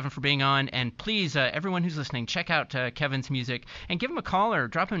much, Kevin, for being on, and please, everyone who's listening, check out Kevin's music and give him a call or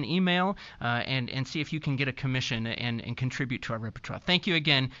drop him an email and see if you can get a commission and contribute to our repertoire. Thank you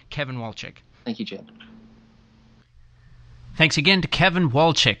again, Kevin Wolczyk. Thank you, Chad. Thanks again to Kevin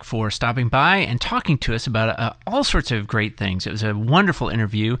Wolczyk for stopping by and talking to us about all sorts of great things. It was a wonderful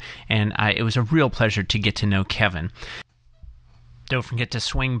interview, and it was a real pleasure to get to know Kevin. Don't forget to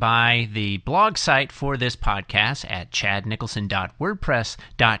swing by the blog site for this podcast at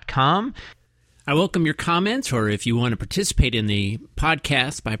chadnicholson.wordpress.com. I welcome your comments, or if you want to participate in the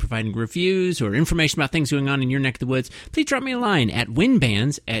podcast by providing reviews or information about things going on in your neck of the woods, please drop me a line at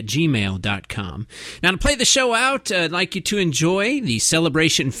winbands@gmail.com. Now, to play the show out, I'd like you to enjoy the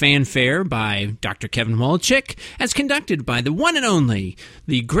Celebration Fanfare by Dr. Kevin Wolczyk, as conducted by the one and only,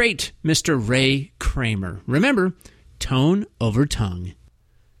 the great Mr. Ray Kramer. Remember, tone over tongue.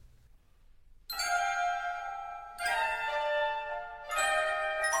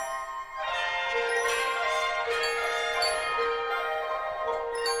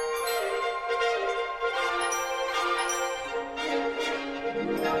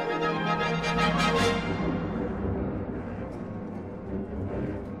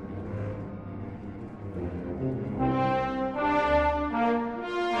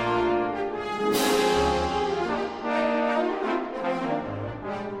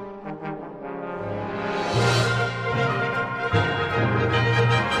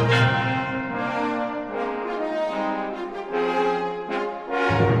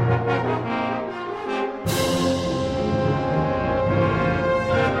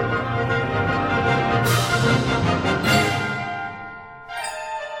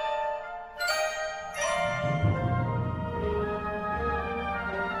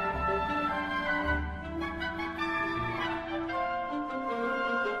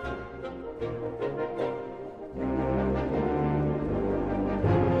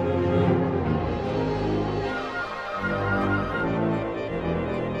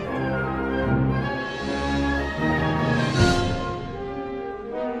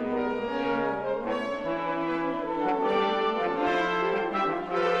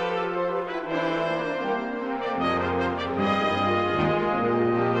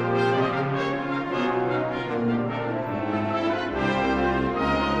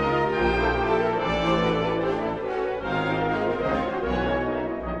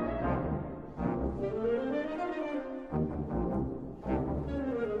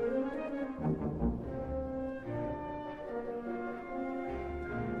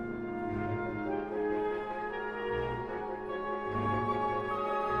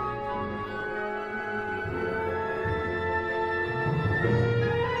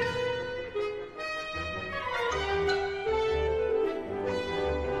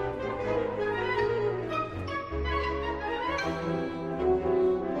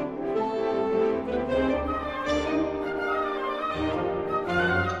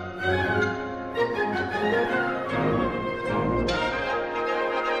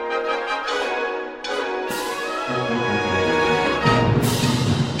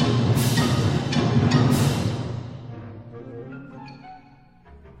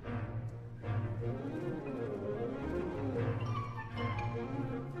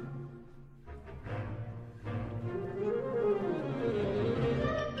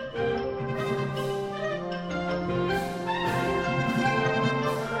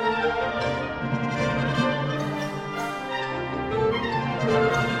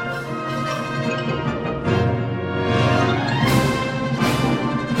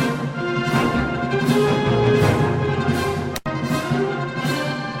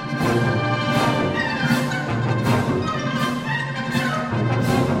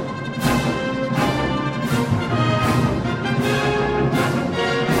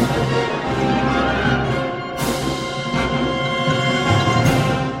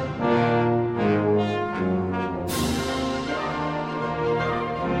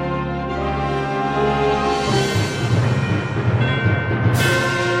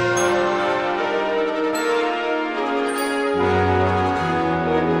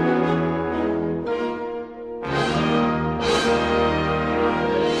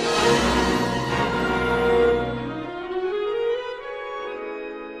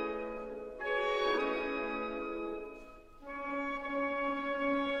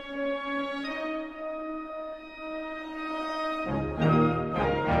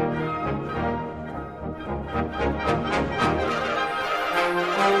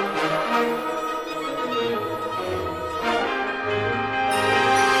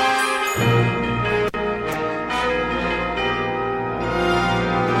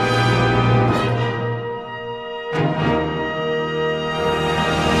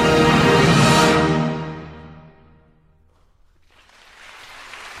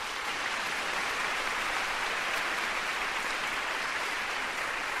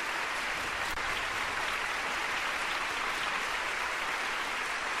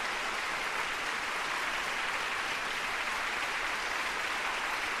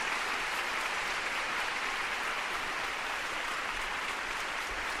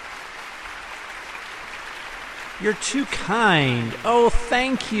 You're too kind. Oh,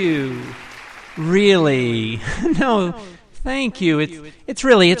 thank you. Really? No, thank you.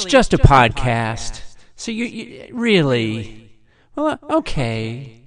 It's just a podcast. So you really? Well, okay.